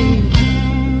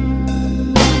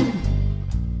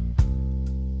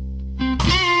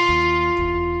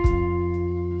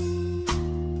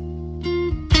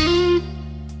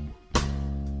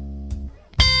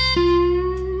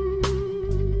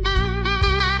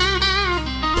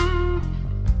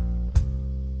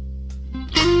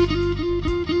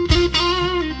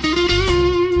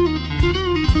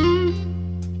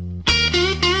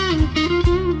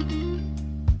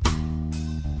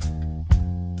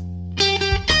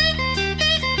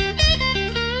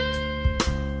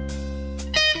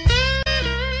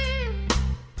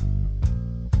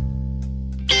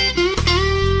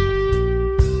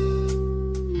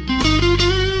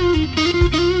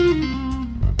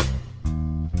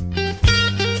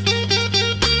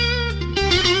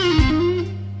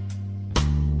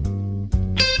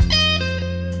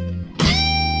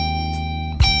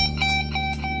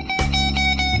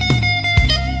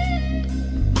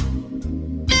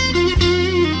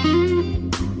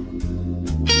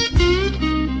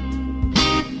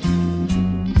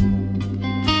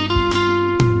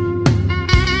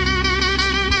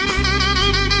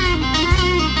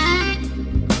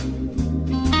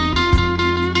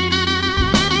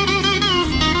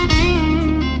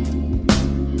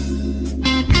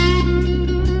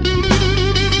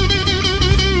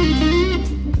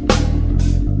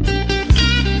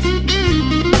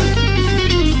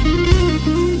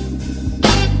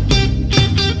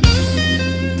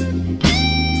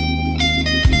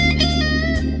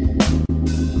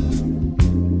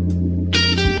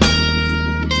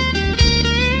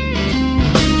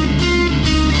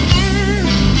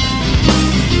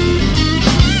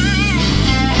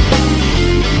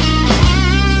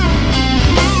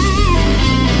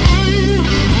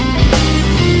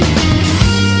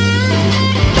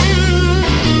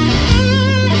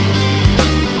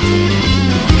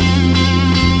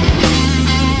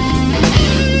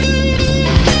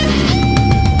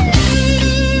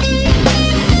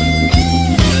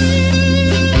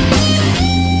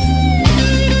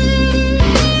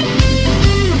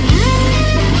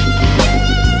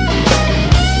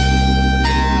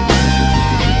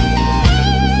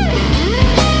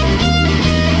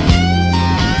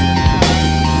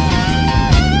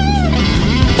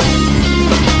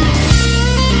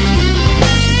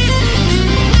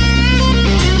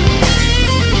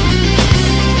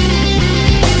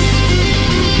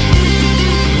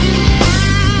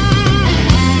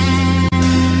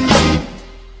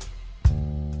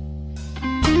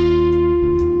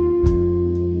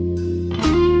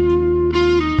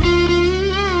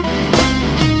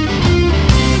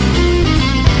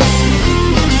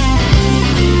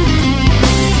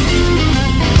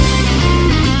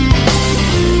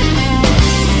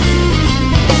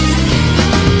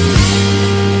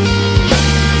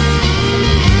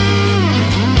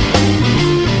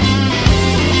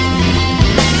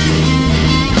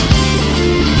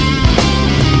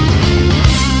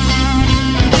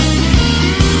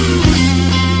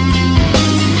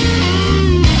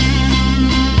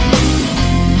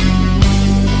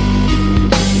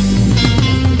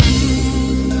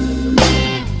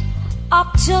 I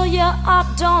tell you I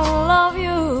don't love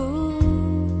you.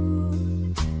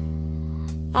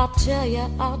 I tell you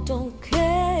I don't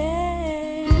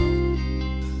care.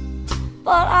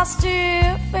 But I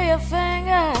still feel your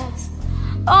fingers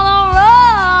all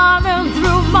running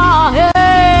through my head,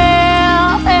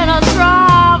 and it's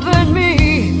driving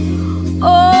me,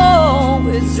 oh,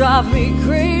 it's driving me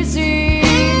crazy.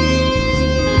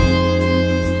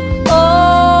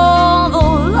 Oh, the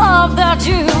love that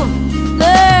you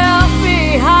left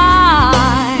behind.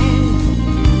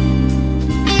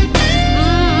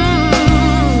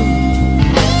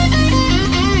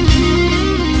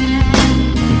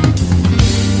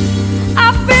 I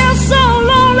feel so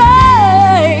lonely.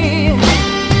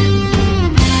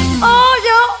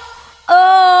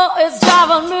 Oh, it's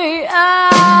driving me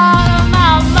out of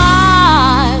my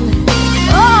mind.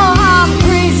 Oh, I'm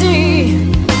crazy.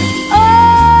 Oh,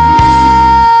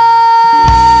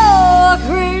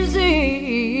 crazy.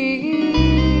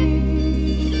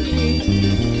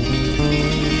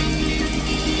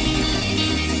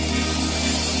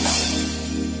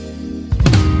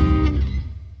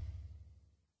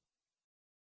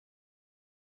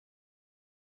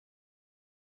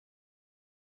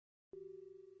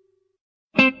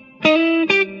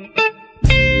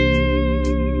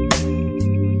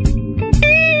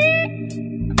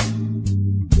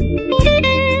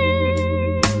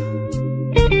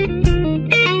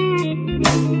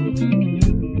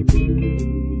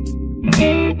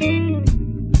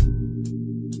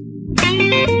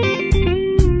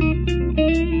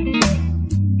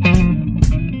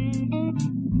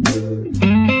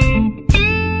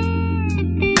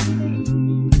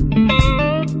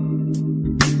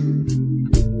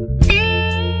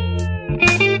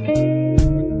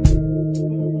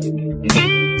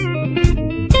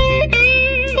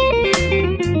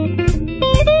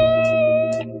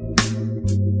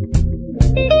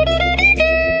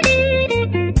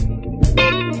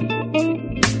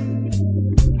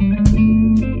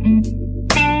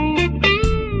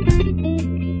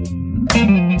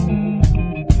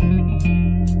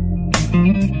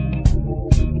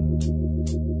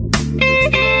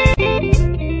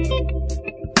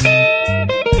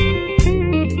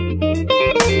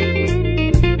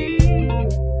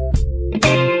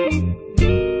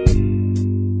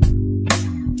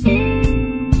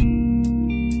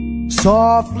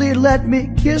 Softly let me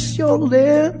kiss your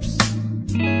lips,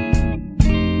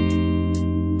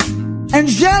 and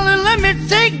gently let me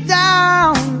take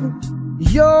down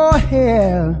your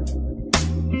hair.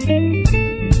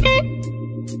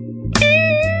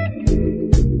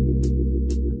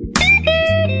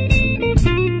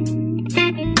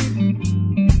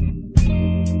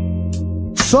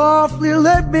 Softly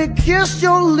let me kiss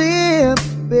your lips,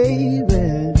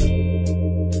 baby,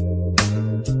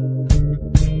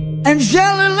 and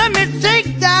gently let me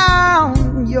take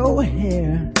down your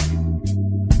hair.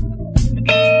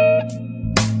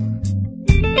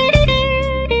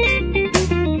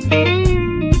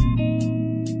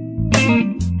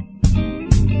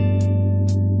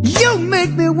 You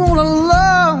make me wanna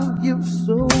love you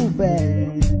so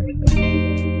bad,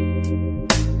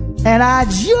 and I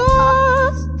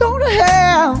just don't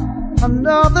have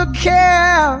another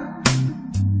care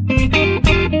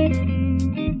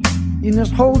in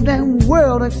this whole damn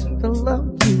world except to love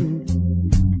you.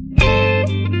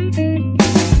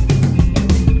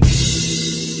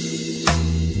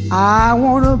 I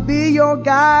wanna be your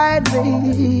guide,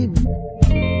 baby.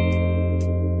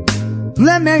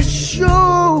 Let me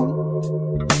show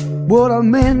what a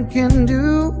man can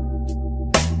do.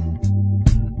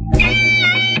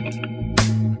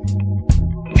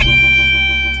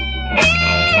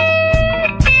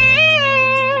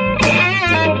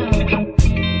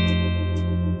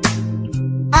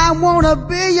 I wanna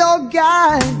be your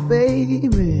guide, baby.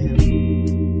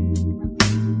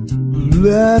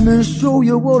 Let me show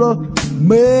you what a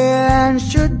man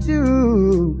should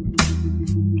do.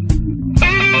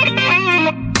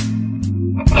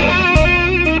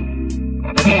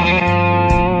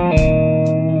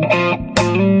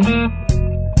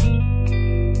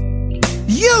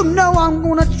 You know I'm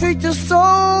gonna treat you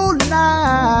so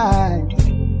nice.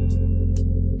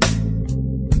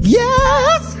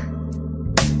 Yes,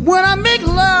 when I make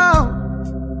love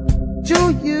to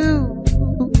you,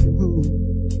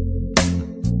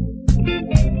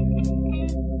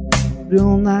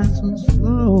 real nice and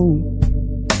slow.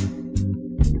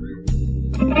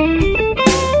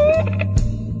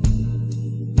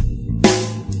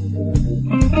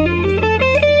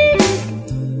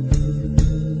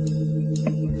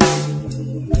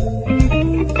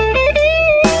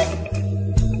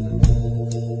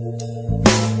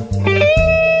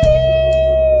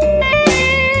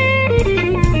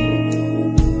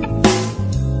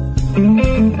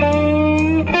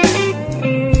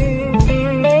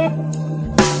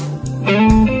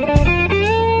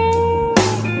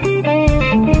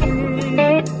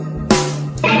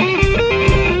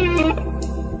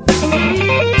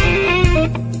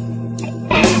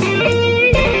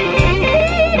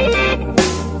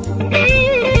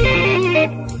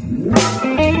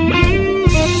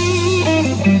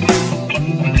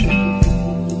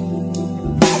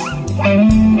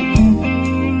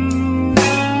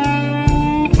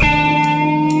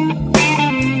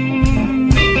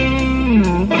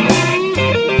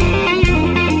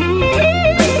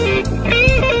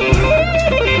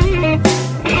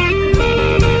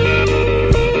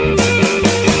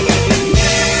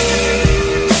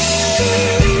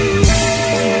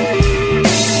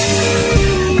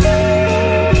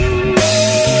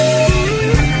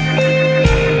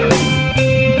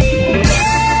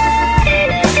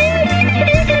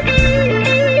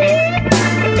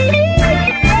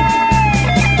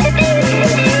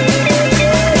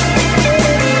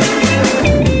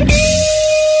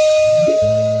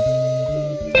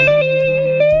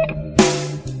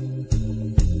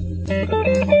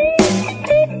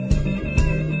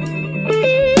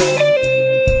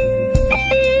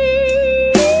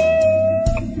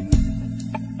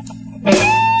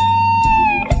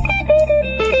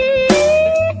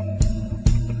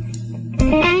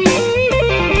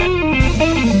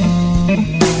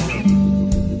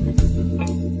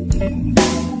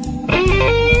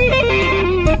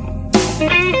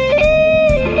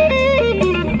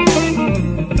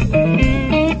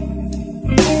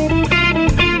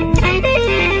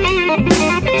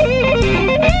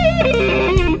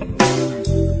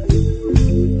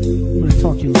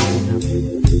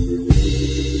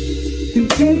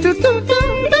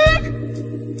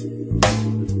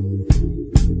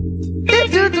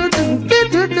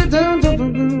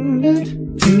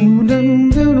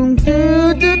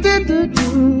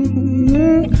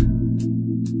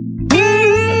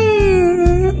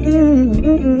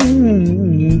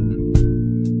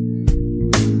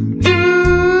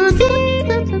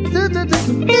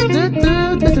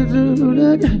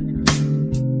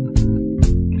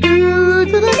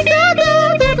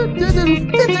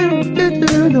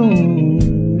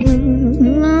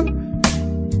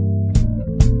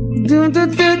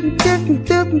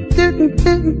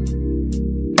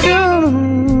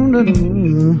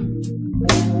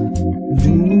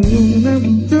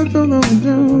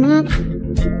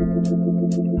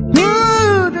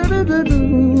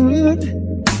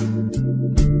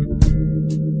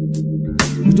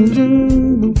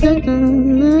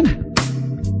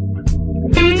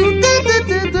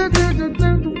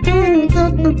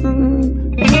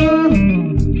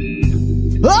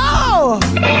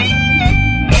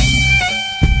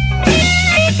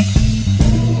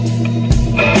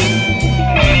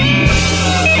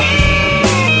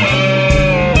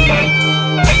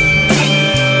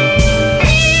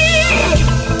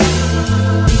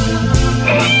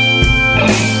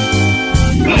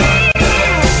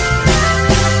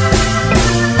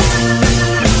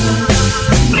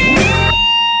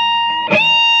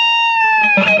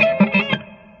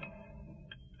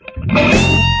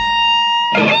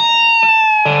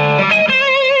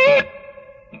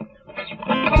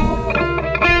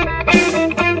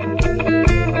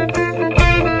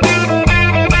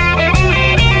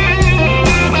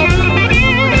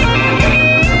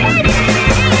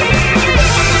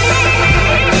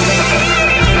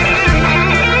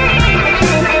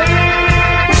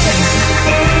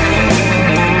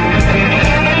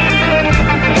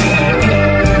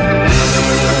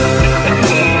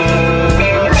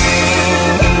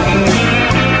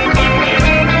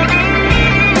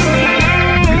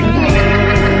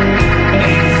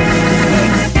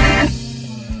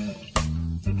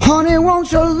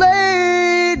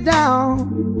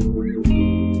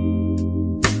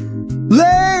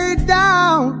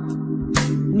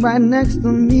 Right next to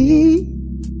me.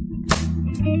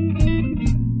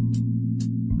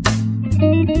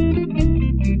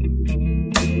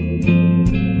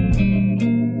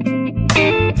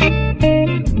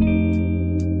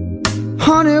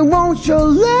 Honey, won't you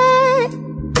lay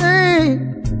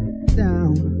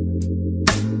down?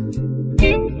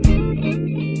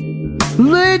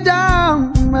 Lay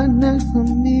down right next to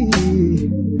me.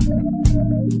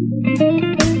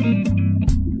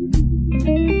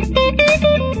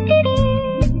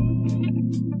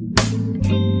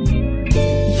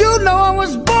 You know I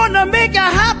was born to make you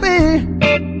happy.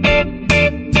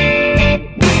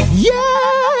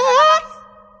 Yeah,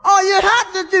 all you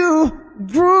have to do,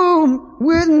 groove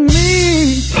with me.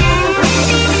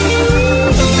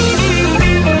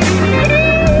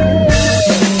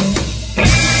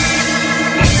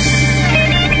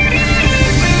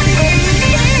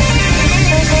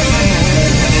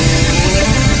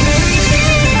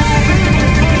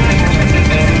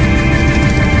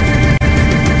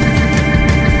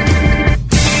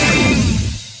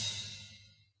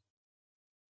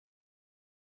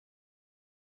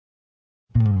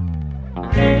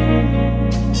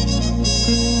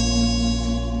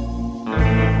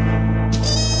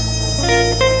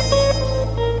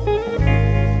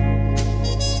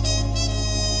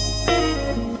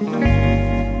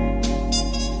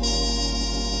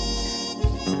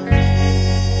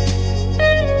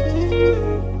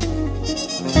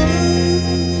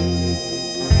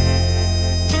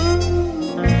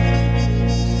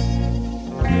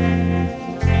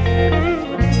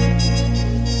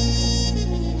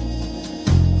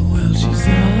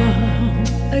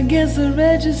 Against the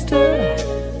register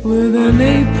with an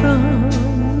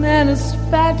apron and a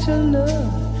spatula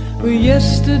with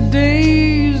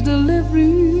yesterday's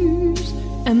deliveries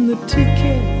and the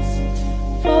tickets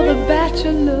for the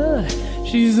bachelor.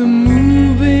 She's a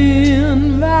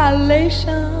moving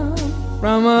violation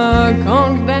from her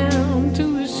conch down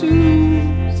to her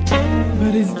shoes,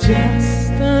 but it's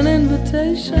just an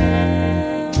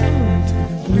invitation to the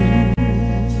blues.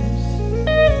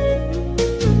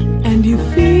 And you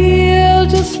feel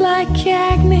just like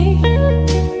Cagney.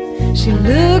 She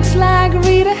looks like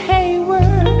Rita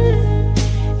Hayworth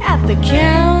at the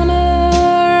counter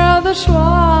of the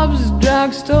Schwab's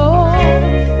drugstore.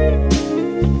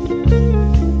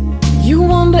 You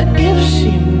wonder if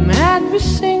she might be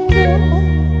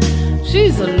single.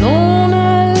 She's a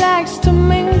loner, likes to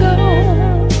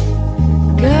mingle.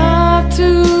 Got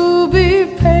to be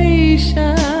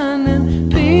patient and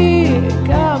pick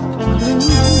up a clue.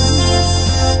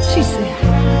 She said,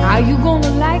 how you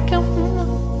gonna like him?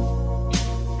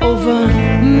 over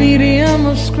medium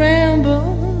or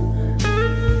scramble.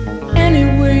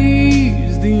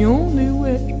 Anyway's the only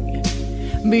way.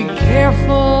 Be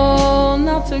careful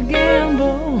not to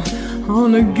gamble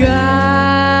on a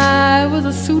guy with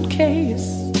a suitcase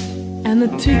and a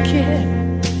ticket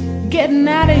getting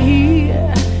out of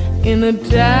here in a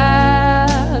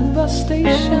tight bus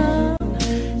station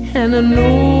and a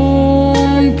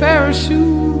known pair of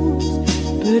shoes.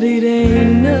 But it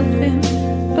ain't nothing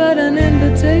but an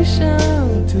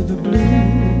invitation to the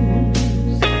blues.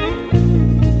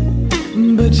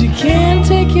 But you can't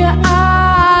take your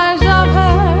eyes off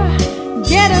her.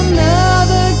 Get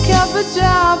another cup of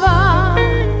java,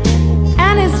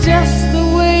 and it's just the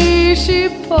way she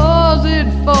pours it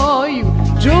for you,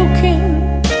 joking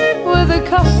with the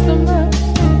customers.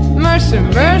 Mercy,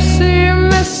 mercy,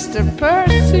 Mr.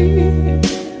 Percy,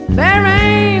 there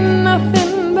ain't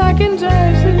nothing back in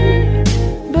Jersey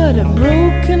but a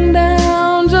broken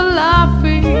down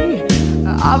jalopy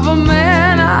of a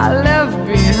man I left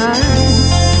behind,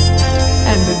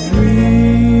 and a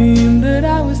dream that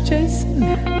I was chasing,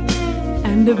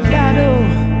 and a battle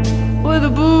with the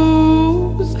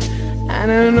booze,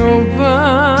 and an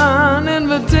open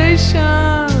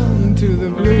invitation to the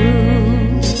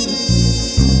blues.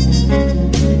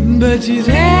 But she's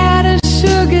had a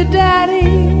sugar daddy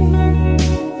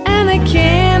and a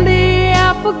candy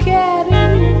apple caddy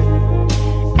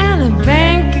and a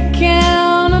bank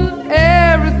account and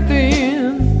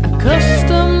everything,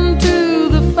 accustomed to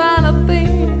the finer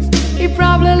things. He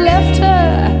probably left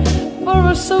her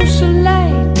for a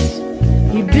socialite.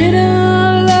 He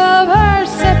didn't love her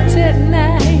except at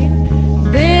night.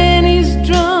 Then he's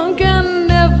drunk and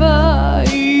never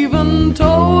even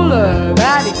told her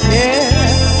that he cared.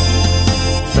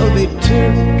 So they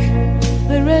took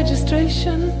the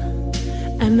registration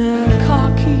and her car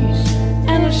keys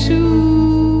and her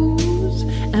shoes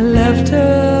and left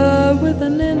her with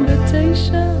an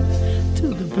invitation to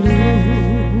the blues.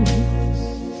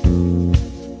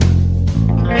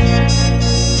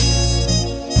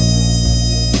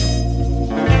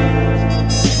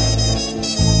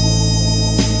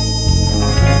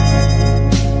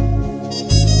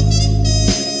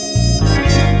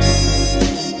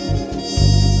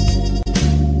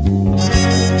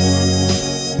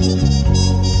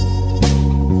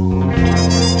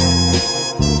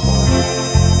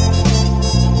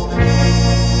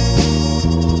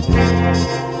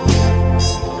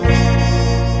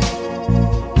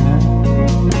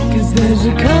 There's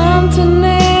a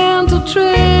continental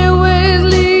trailways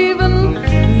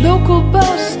leaving local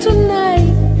bus tonight.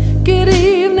 Good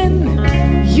evening,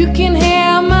 you can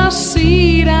have my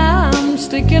seat. I'm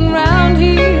sticking around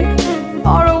here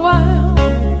for a while.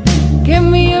 Give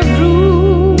me a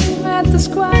room at the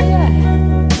Squire.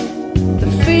 The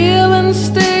filling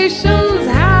station's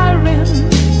hiring.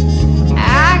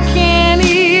 I can't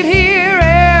eat here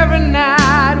every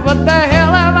night. What the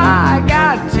hell have I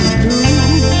got to do?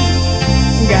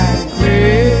 Got a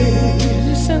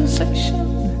crazy sensation,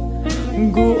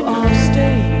 go or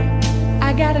stay,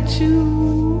 I gotta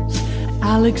choose.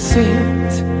 I'll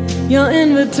accept your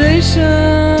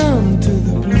invitation to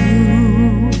the blues.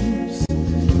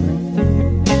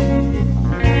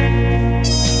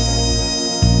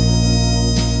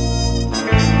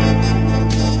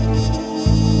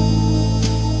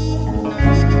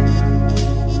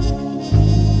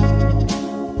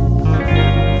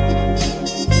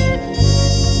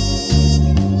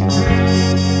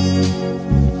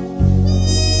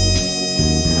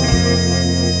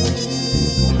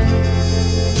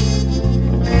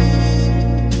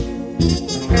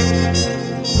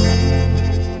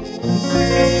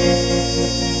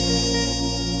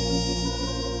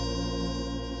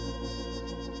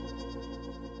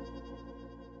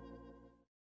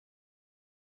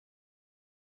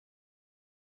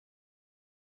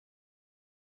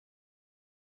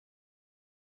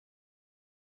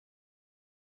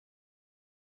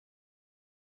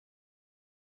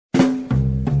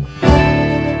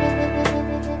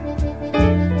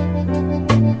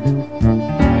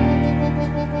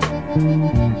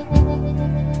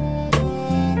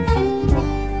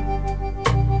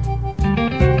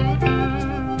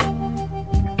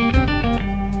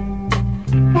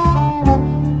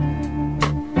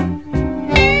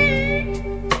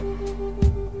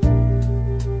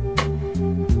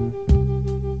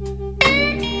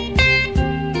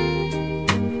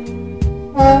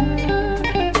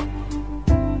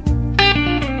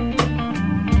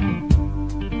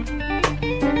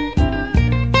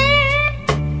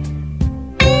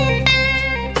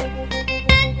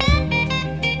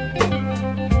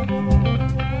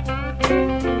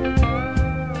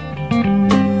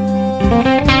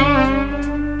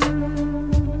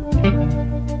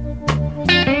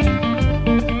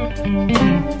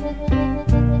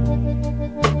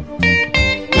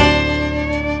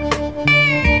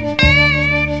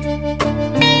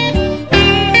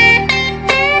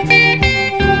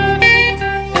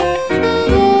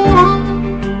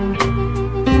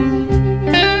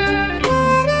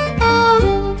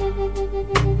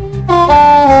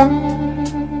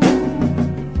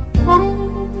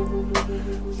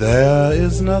 There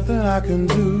is nothing I can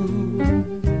do.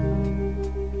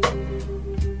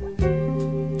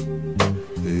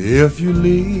 If you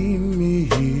leave me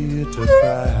here to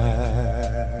cry,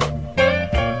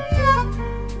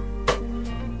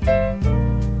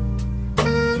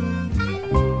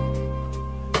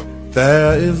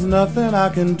 there is nothing I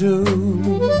can do.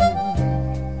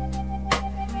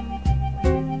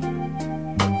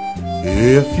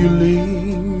 If you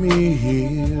leave me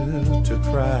here to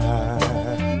cry,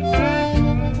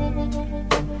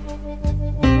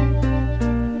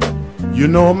 you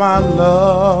know my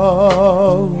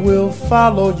love will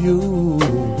follow you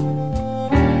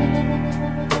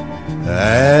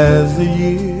as the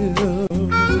years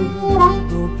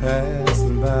go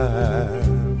passing by.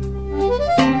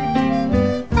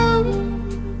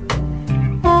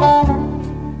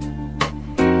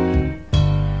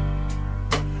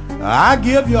 I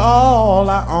give you all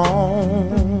I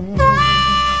own.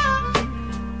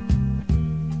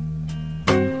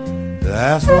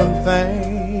 That's one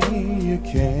thing you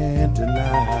can't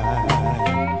deny.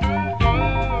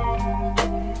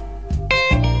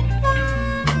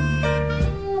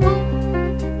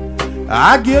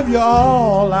 I give you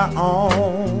all I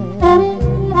own.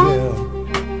 Yeah.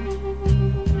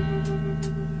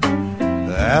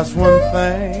 That's one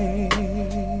thing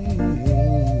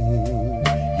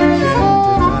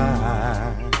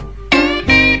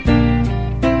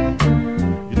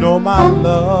know my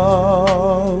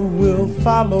love will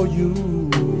follow you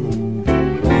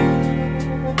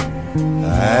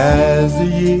as the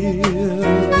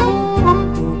years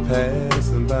go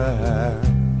passing by.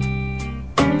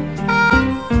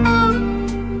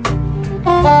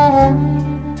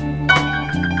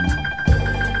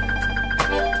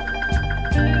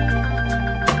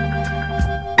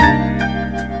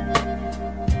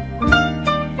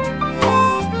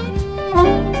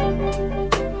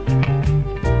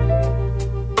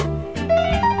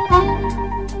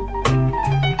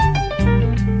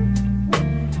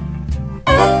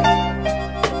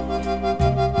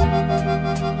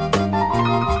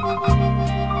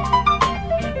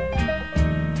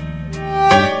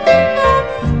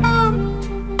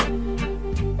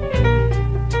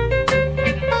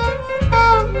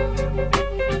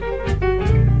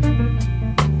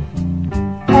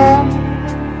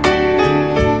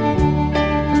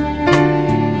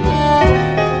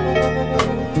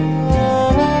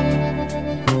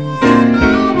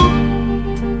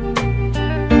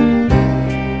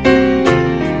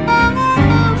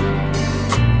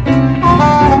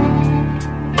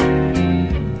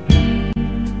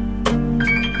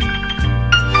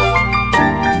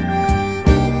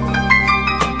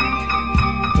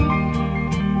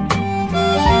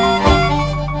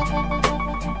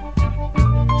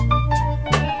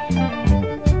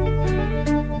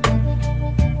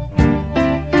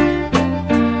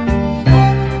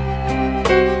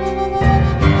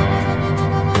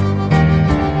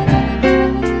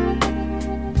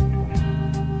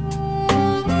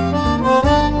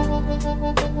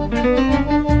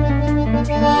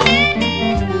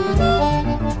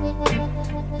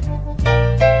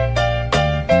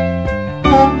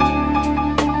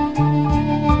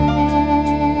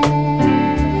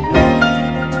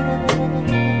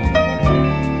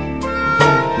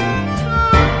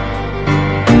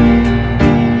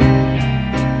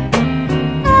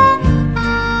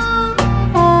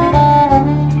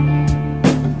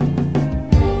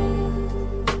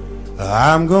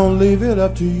 I'm gonna leave it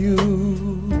up to you.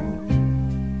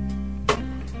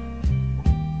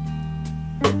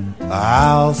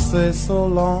 I'll say so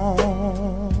long,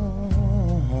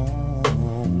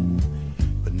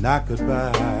 but not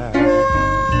goodbye.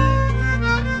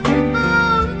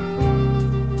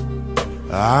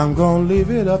 I'm gonna leave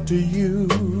it up to you.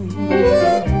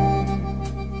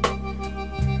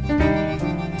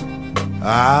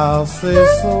 I'll say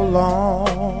so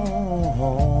long,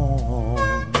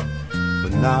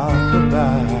 but not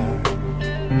goodbye.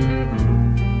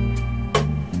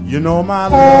 You know my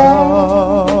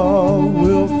love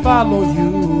will follow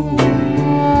you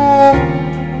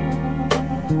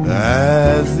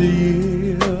as the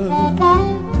years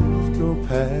go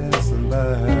passing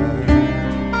by.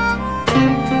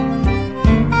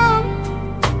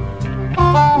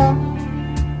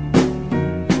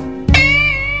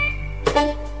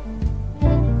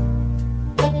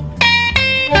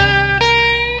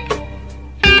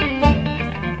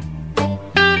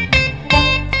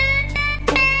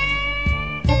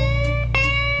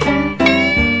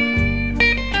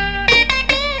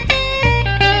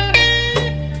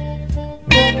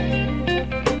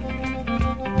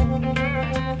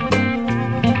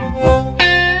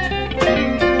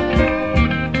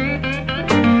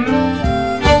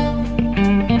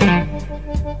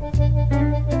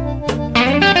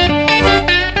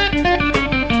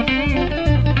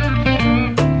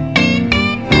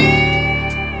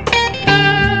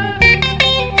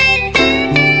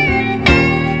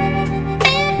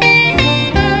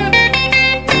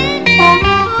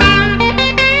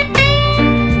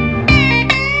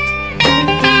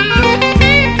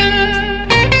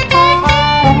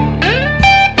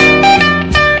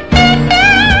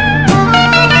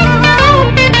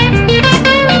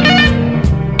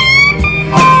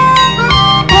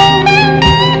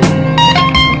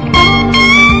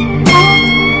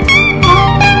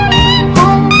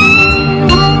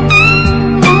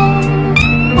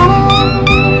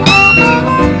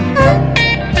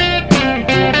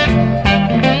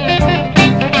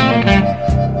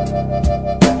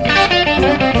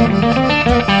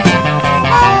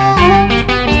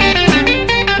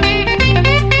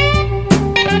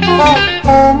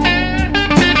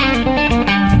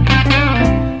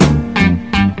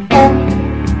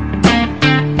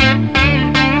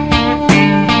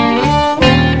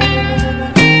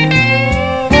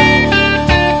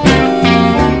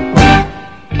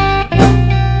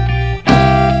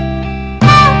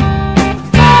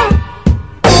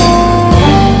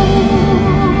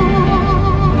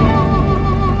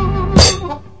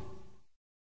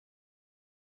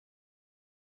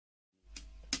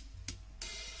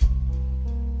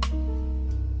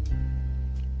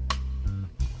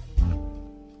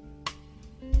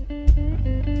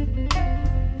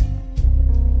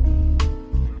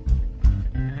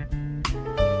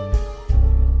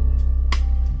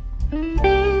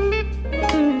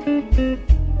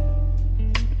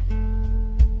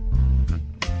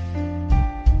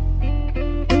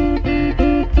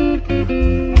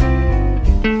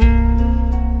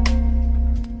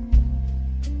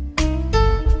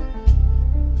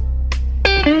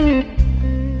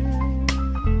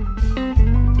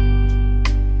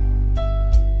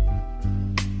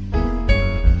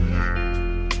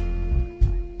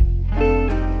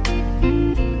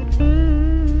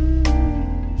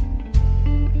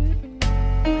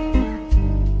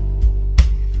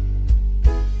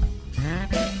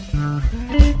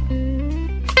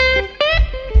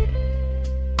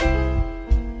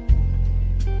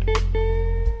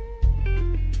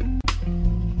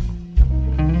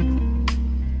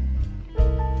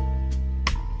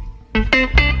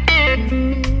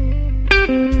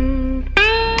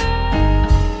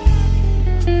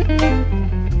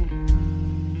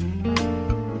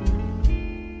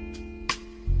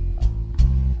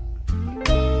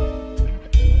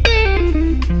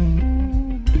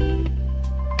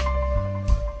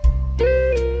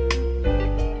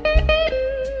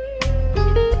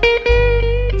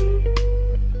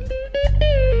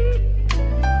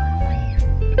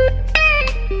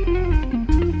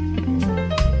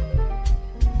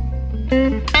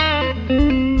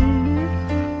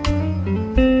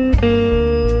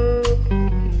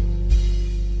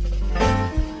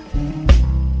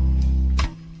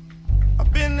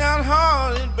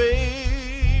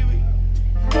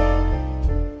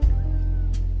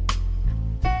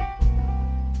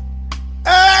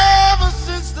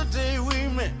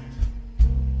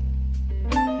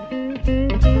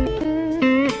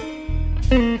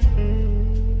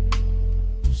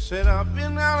 Said I've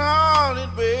been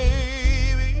downhearted,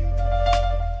 baby.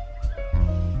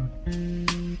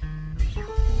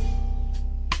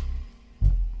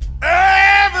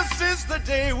 Ever since the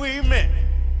day we met.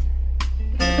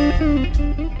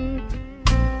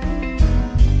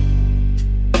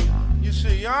 You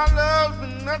see, our love's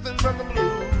been nothing but the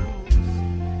blues.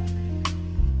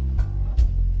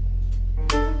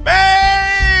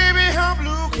 Baby, how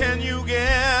blue can you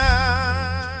get?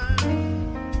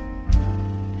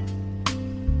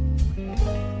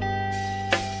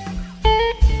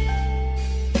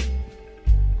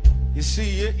 You see,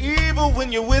 you're evil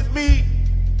when you're with me.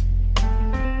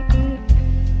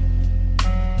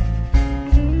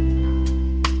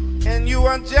 And you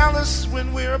are jealous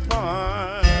when we're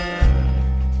apart.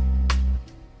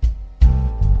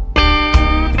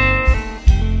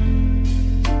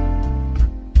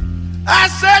 I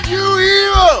said you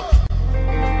evil.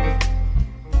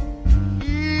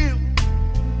 Evil.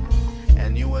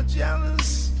 And you are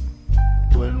jealous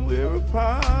when we're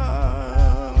apart.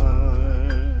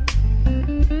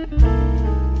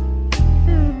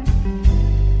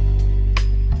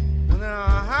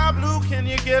 How blue can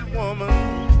you get, woman?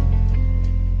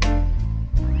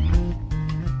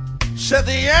 Said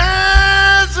the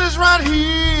answer's right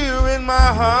here in my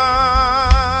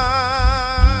heart.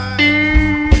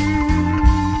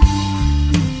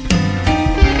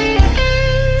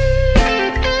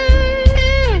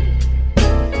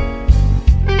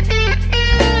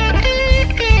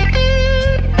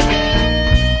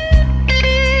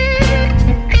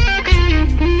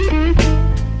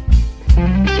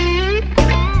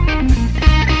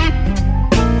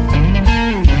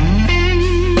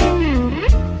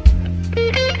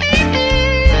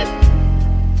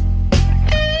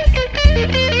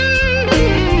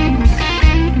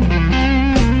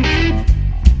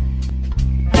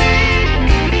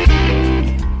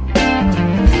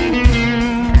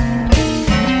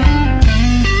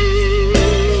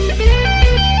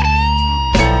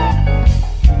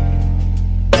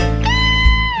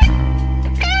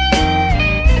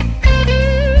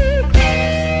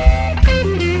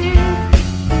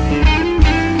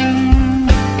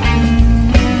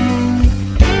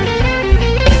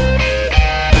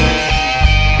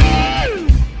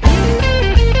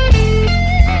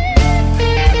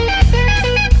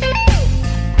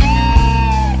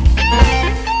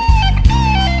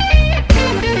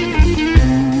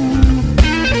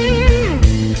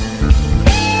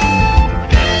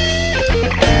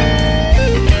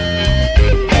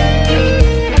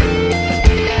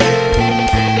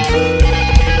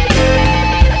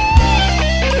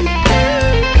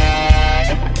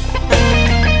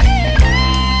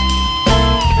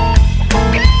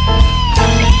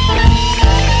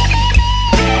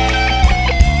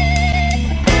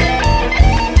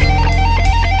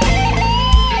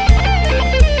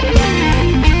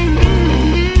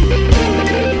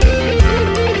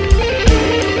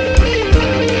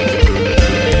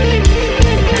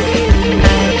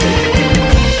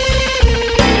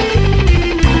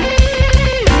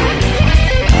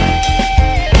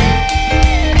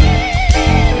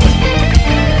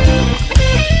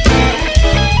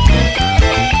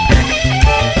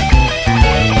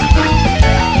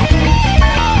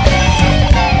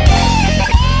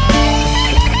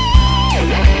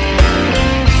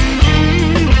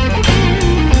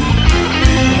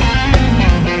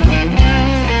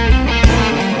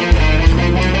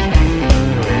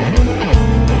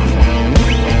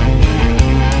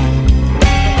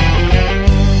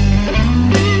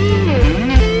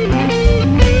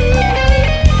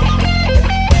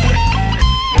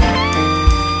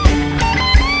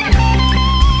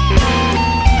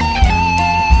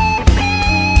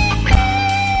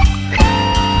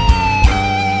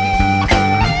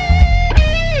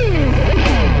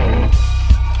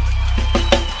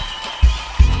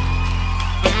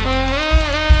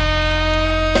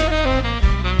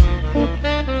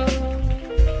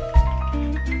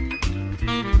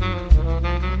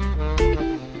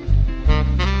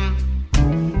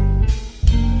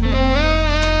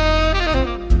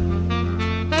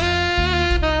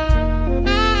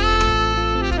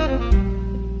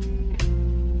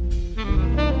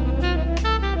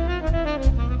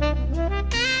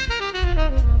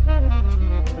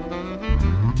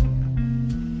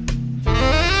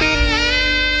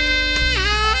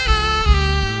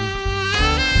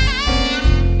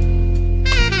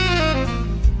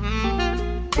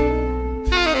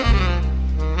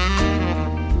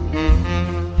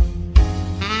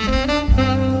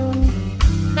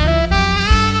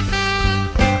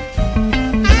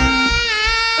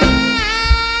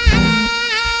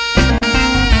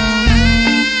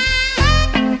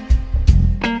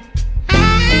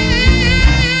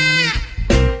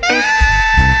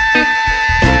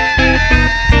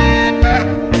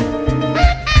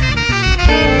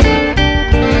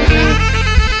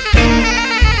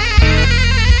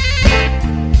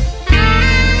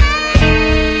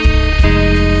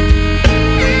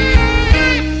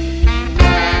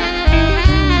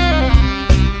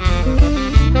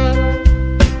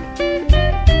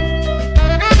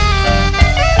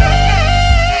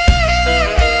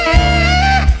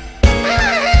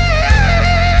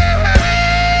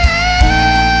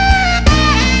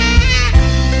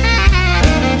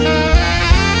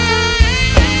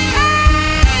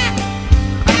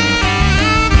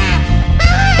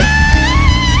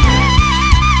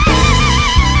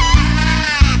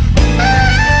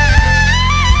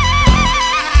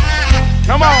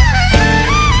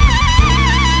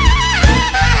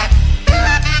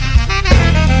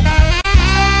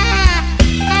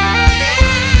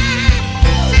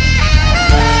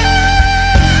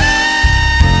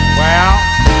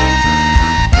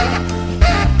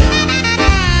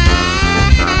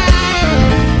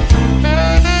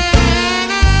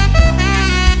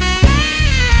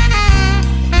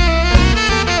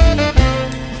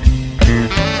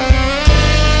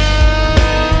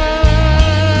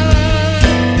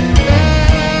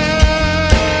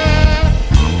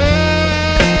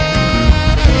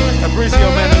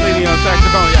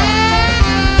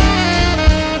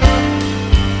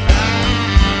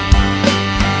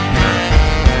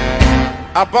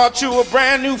 I bought you a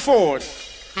brand new Ford.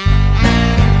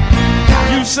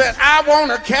 You said, I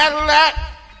want a Cadillac.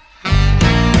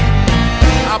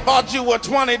 I bought you a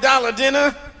 $20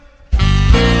 dinner.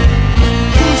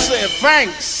 You said,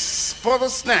 thanks for the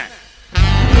snack.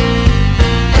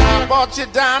 I bought you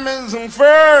diamonds and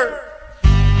fur.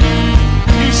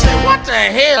 You said, what the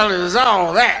hell is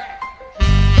all that?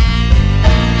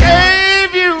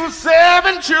 Gave you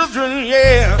 7 children,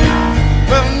 yeah,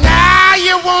 but now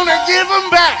you wanna give them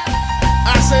back.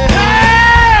 I said,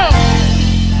 hell,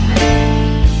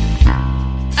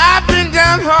 I've been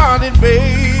downhearted,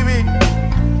 baby,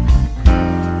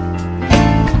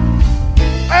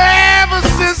 ever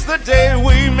since the day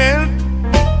we met.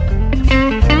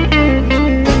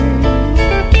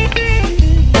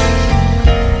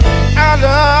 Our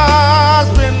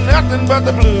love's been nothing but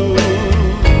the blues.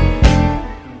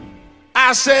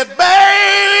 I said,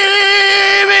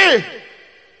 baby,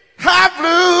 how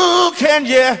blue can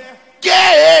you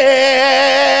get?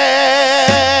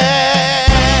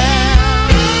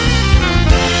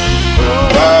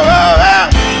 Oh,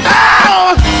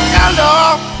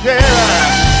 hello,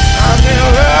 yeah, I'm in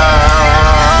love.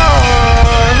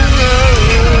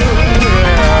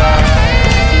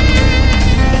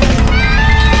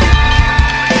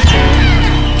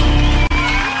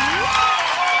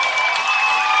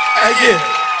 Thank you.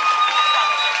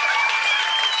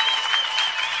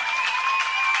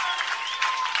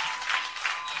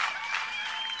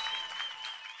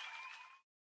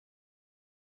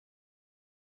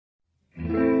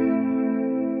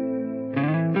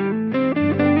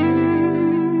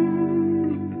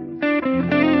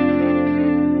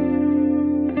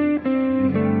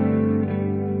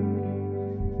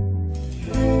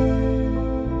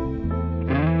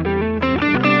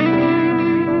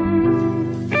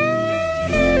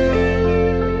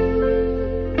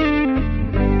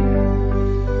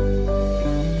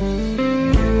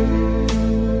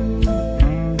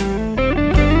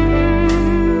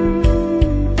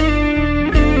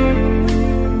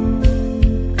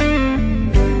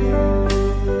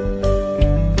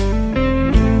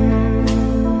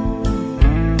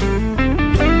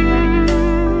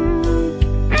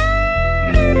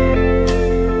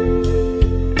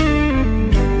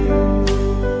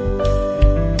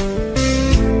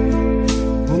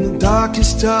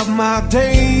 Of my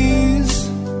days,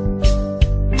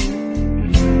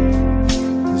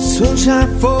 the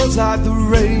sunshine falls like the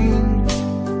rain,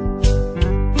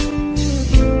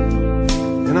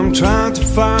 and I'm trying to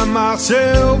find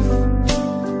myself.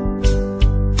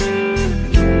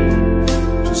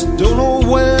 Just don't know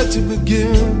where to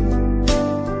begin.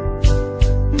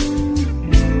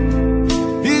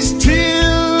 These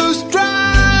tears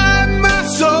dry my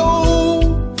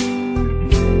soul,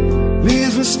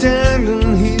 leaves me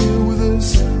standing here with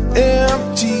this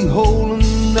empty hole.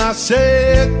 And I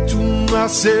said to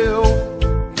myself,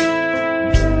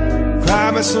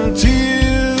 cry me some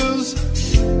tears,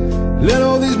 let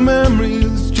all these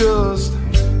memories just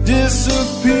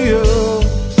disappear.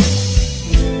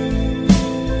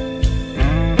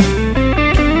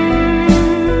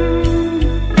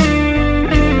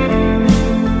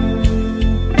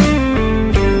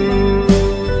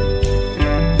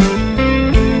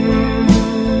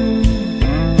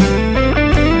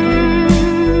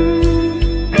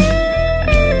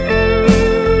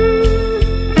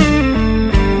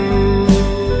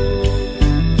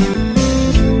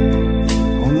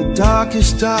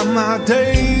 Darkest of my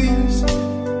days,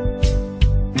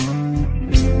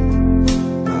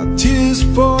 my tears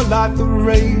fall like the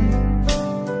rain,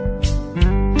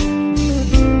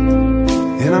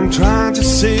 and I'm trying to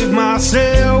save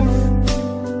myself.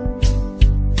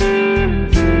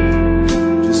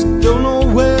 Just don't know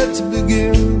where to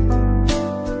begin.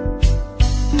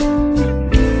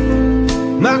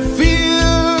 My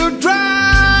fear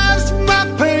drives my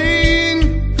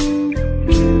pain,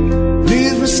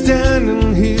 leaves me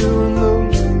standing here in the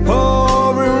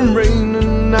pouring rain.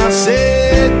 And I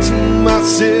said to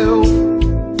myself,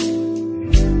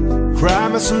 cry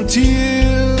me some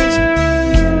tears,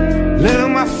 let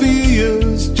my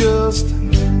fears just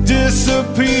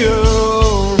disappear.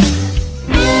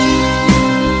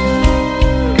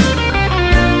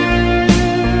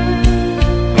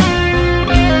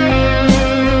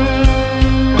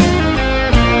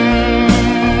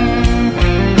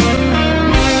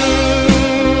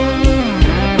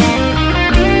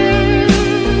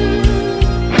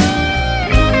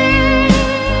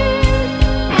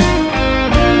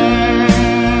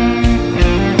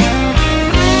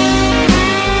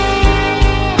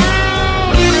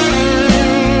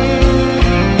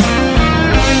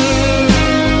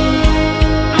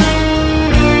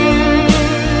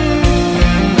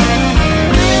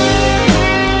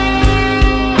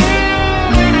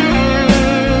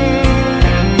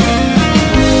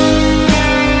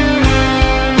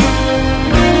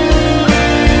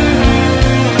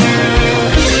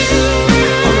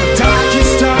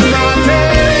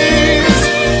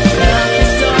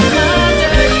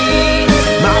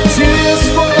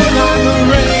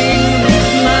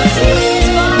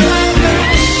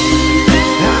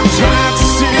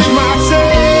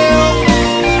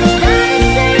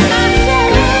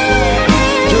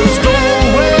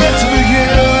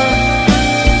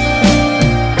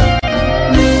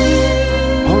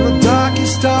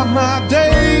 start my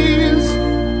days.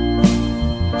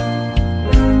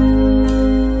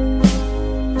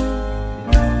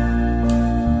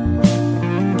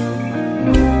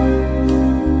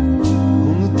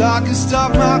 On the darkest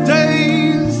of my days.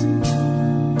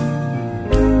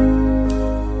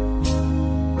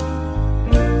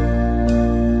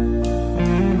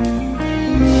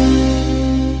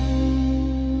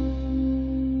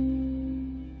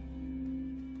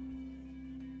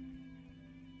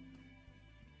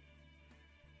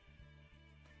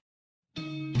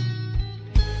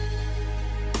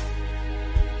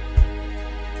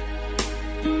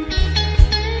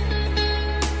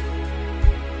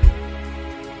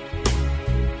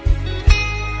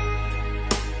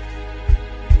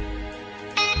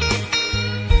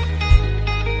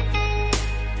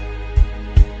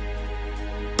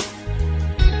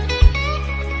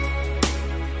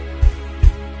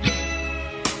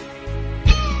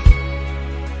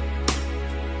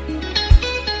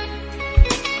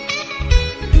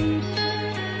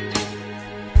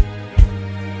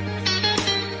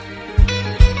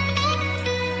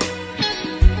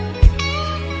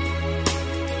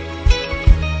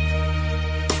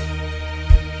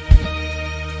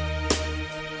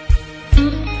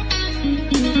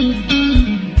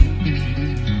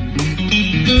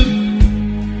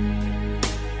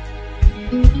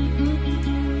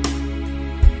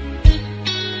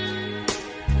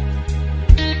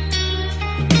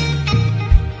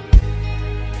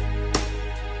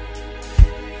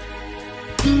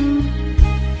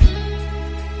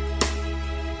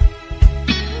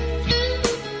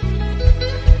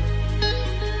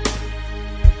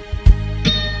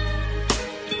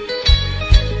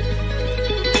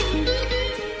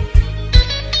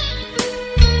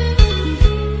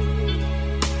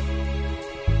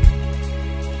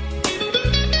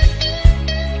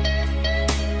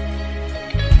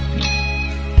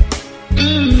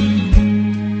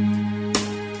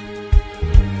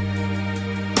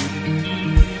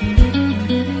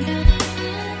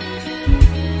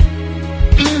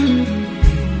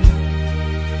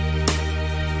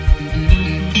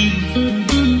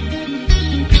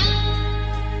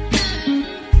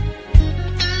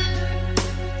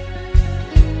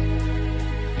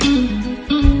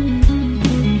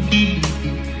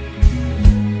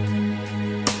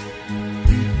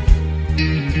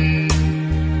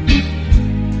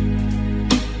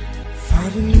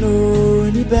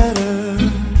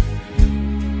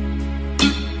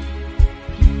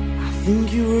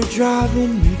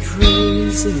 Driving me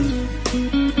crazy.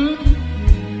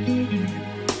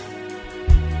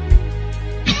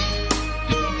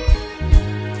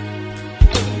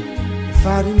 If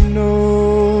I didn't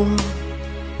know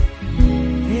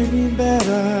any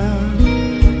better,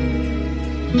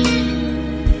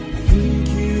 I think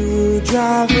you were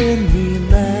driving me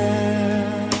mad.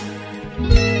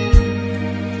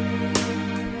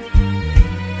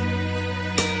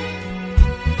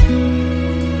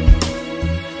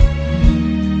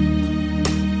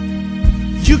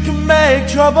 You can make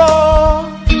trouble,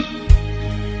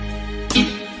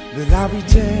 but I'll be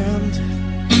damned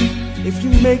if you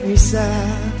make me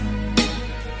sad.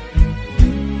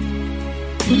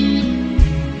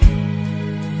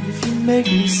 If you make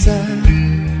me sad,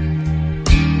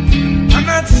 I'm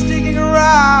not sticking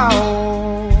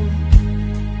around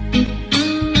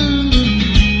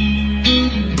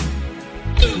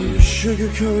for your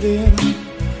sugar-coated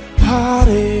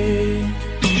heartache.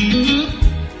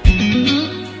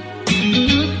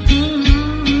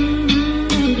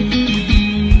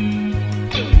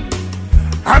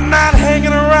 I'm not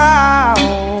hanging around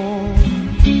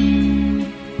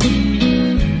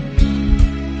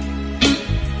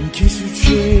in case you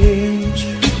change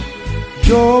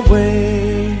your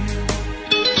way.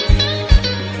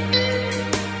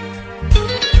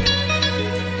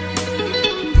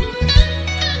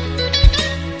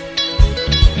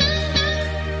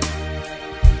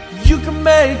 You can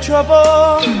make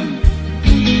trouble,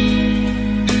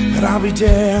 but I'll be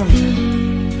damned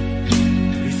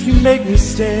if you make me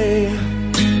stay.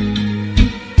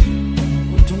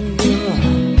 Oh, don't girl,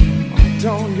 oh,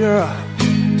 don't girl,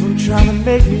 don't try to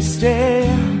make me stay.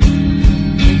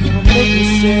 You're gonna make me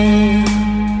stay.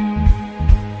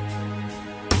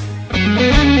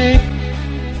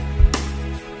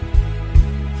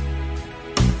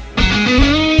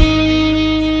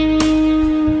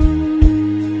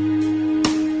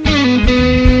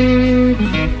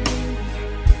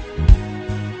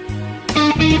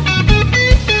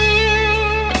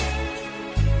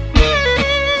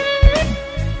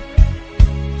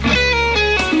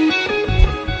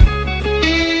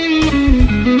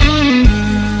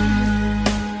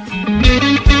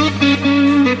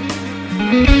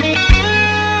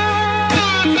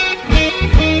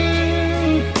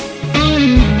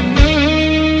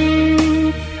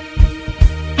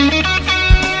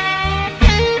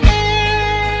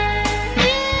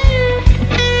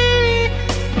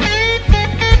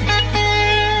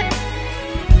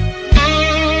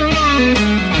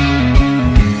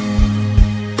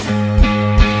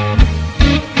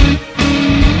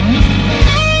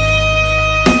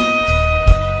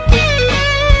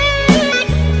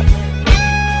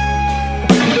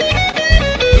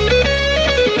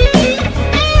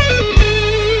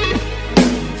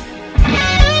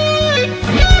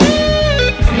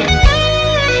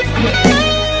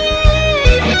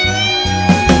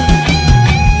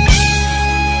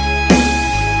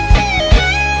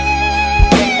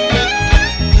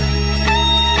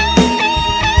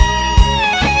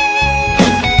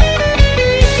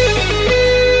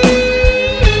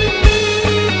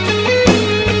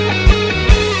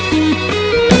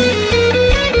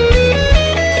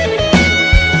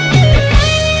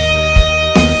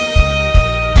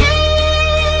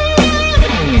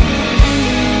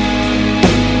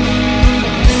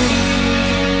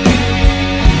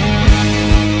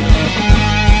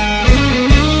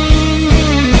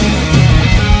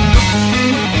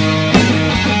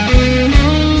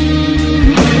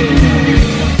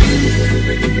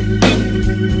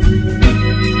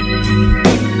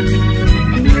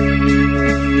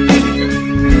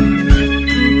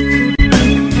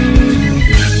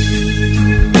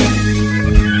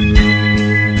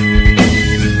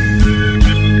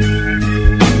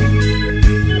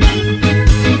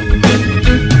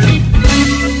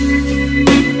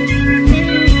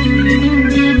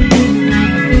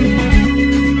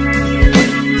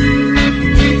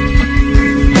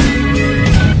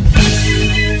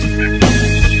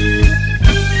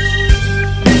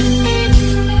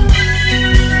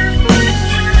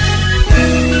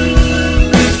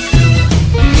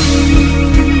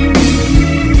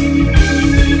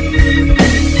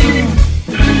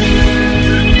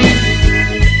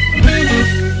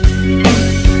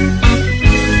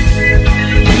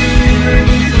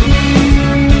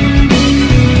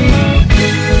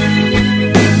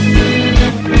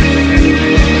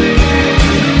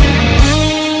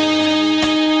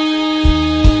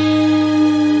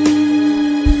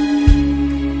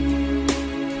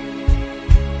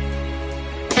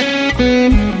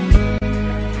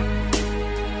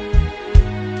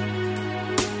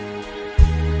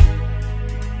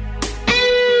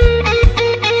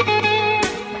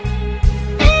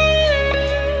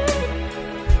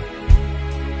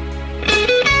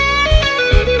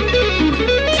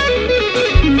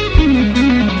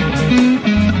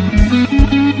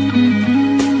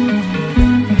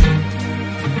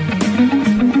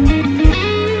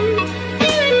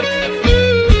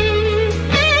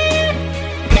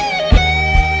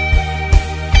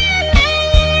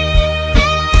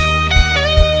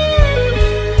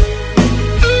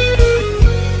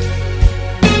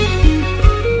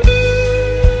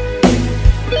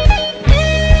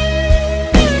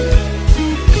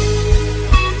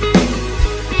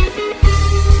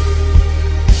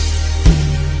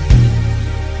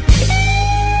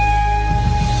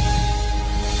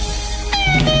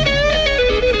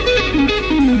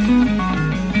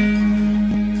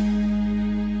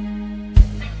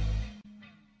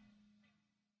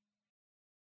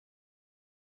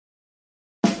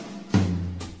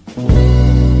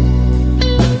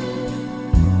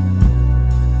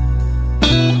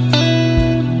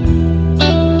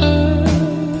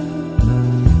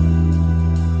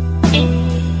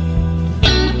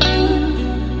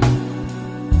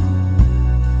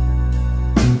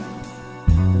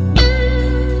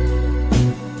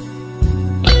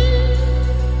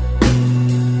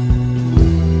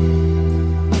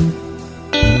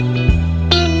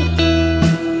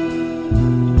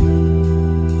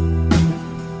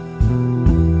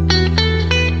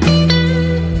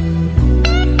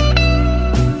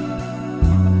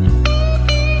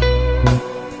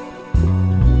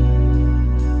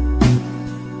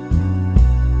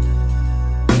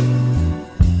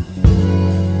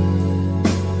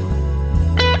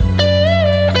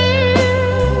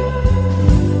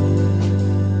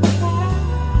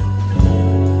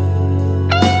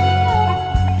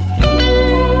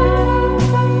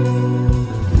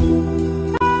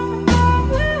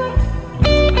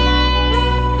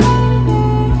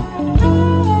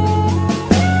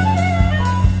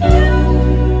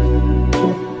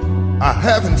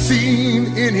 Haven't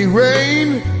seen any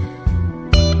rain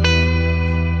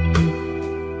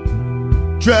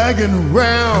dragging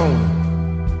around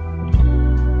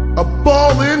a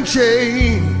ball and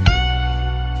chain.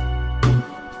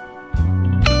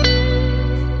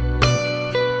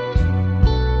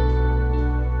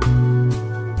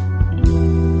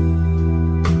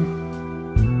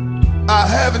 I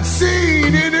haven't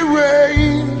seen any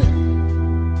rain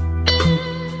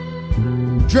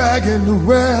dragging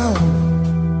around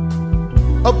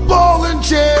a ball and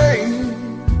chain.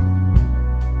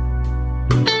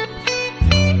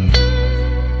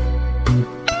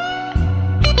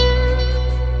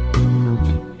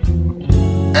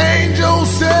 Angel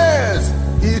says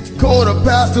it's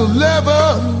 11:15.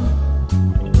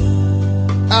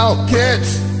 I'll catch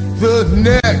the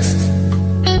next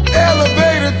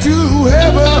elevator to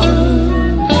heaven.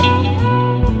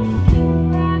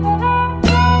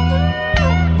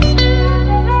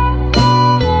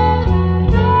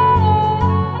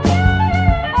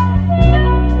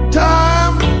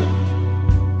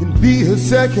 Be a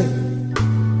second,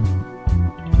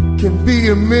 can be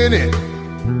a minute,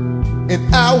 an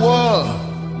hour,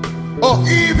 or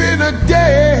even a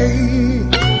day.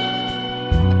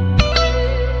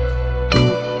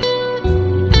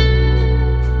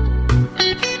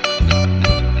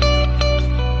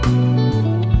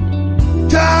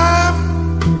 Time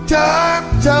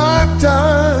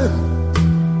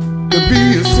can be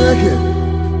a second,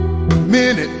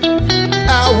 minute,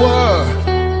 hour,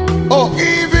 or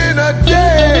even a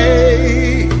day.